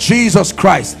name of Jesus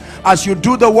Christ. As you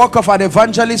do the work of an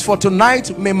evangelist for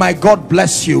tonight, may my God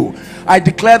bless you. I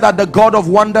declare that the God of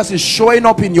wonders is showing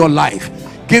up in your life,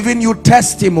 giving you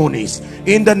testimonies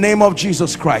in the name of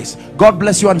Jesus Christ. God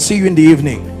bless you and see you in the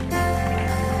evening.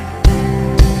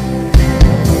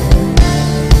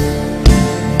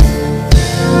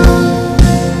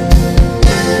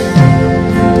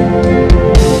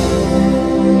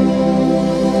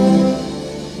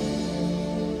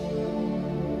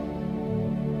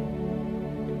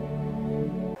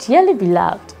 Dearly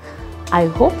beloved, I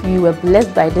hope you were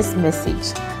blessed by this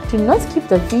message. Do not keep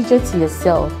the video to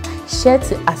yourself. Share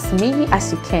to as many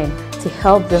as you can to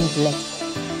help them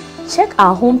bless. Check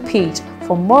our homepage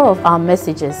for more of our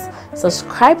messages.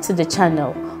 Subscribe to the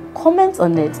channel, comment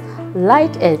on it,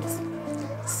 like it.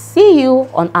 See you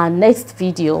on our next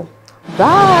video.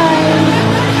 Bye.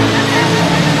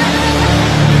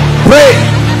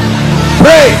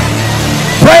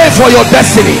 Pray for your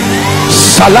destiny.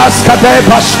 Salaskade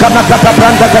bashkana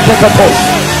katabranda katekatos.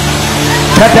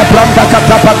 Katabranda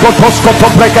katapakotos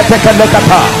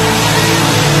kotobrekatekalekata.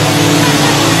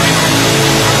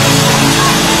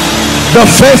 The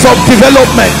phase of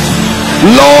development.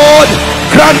 Lord,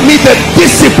 grant me the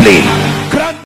discipline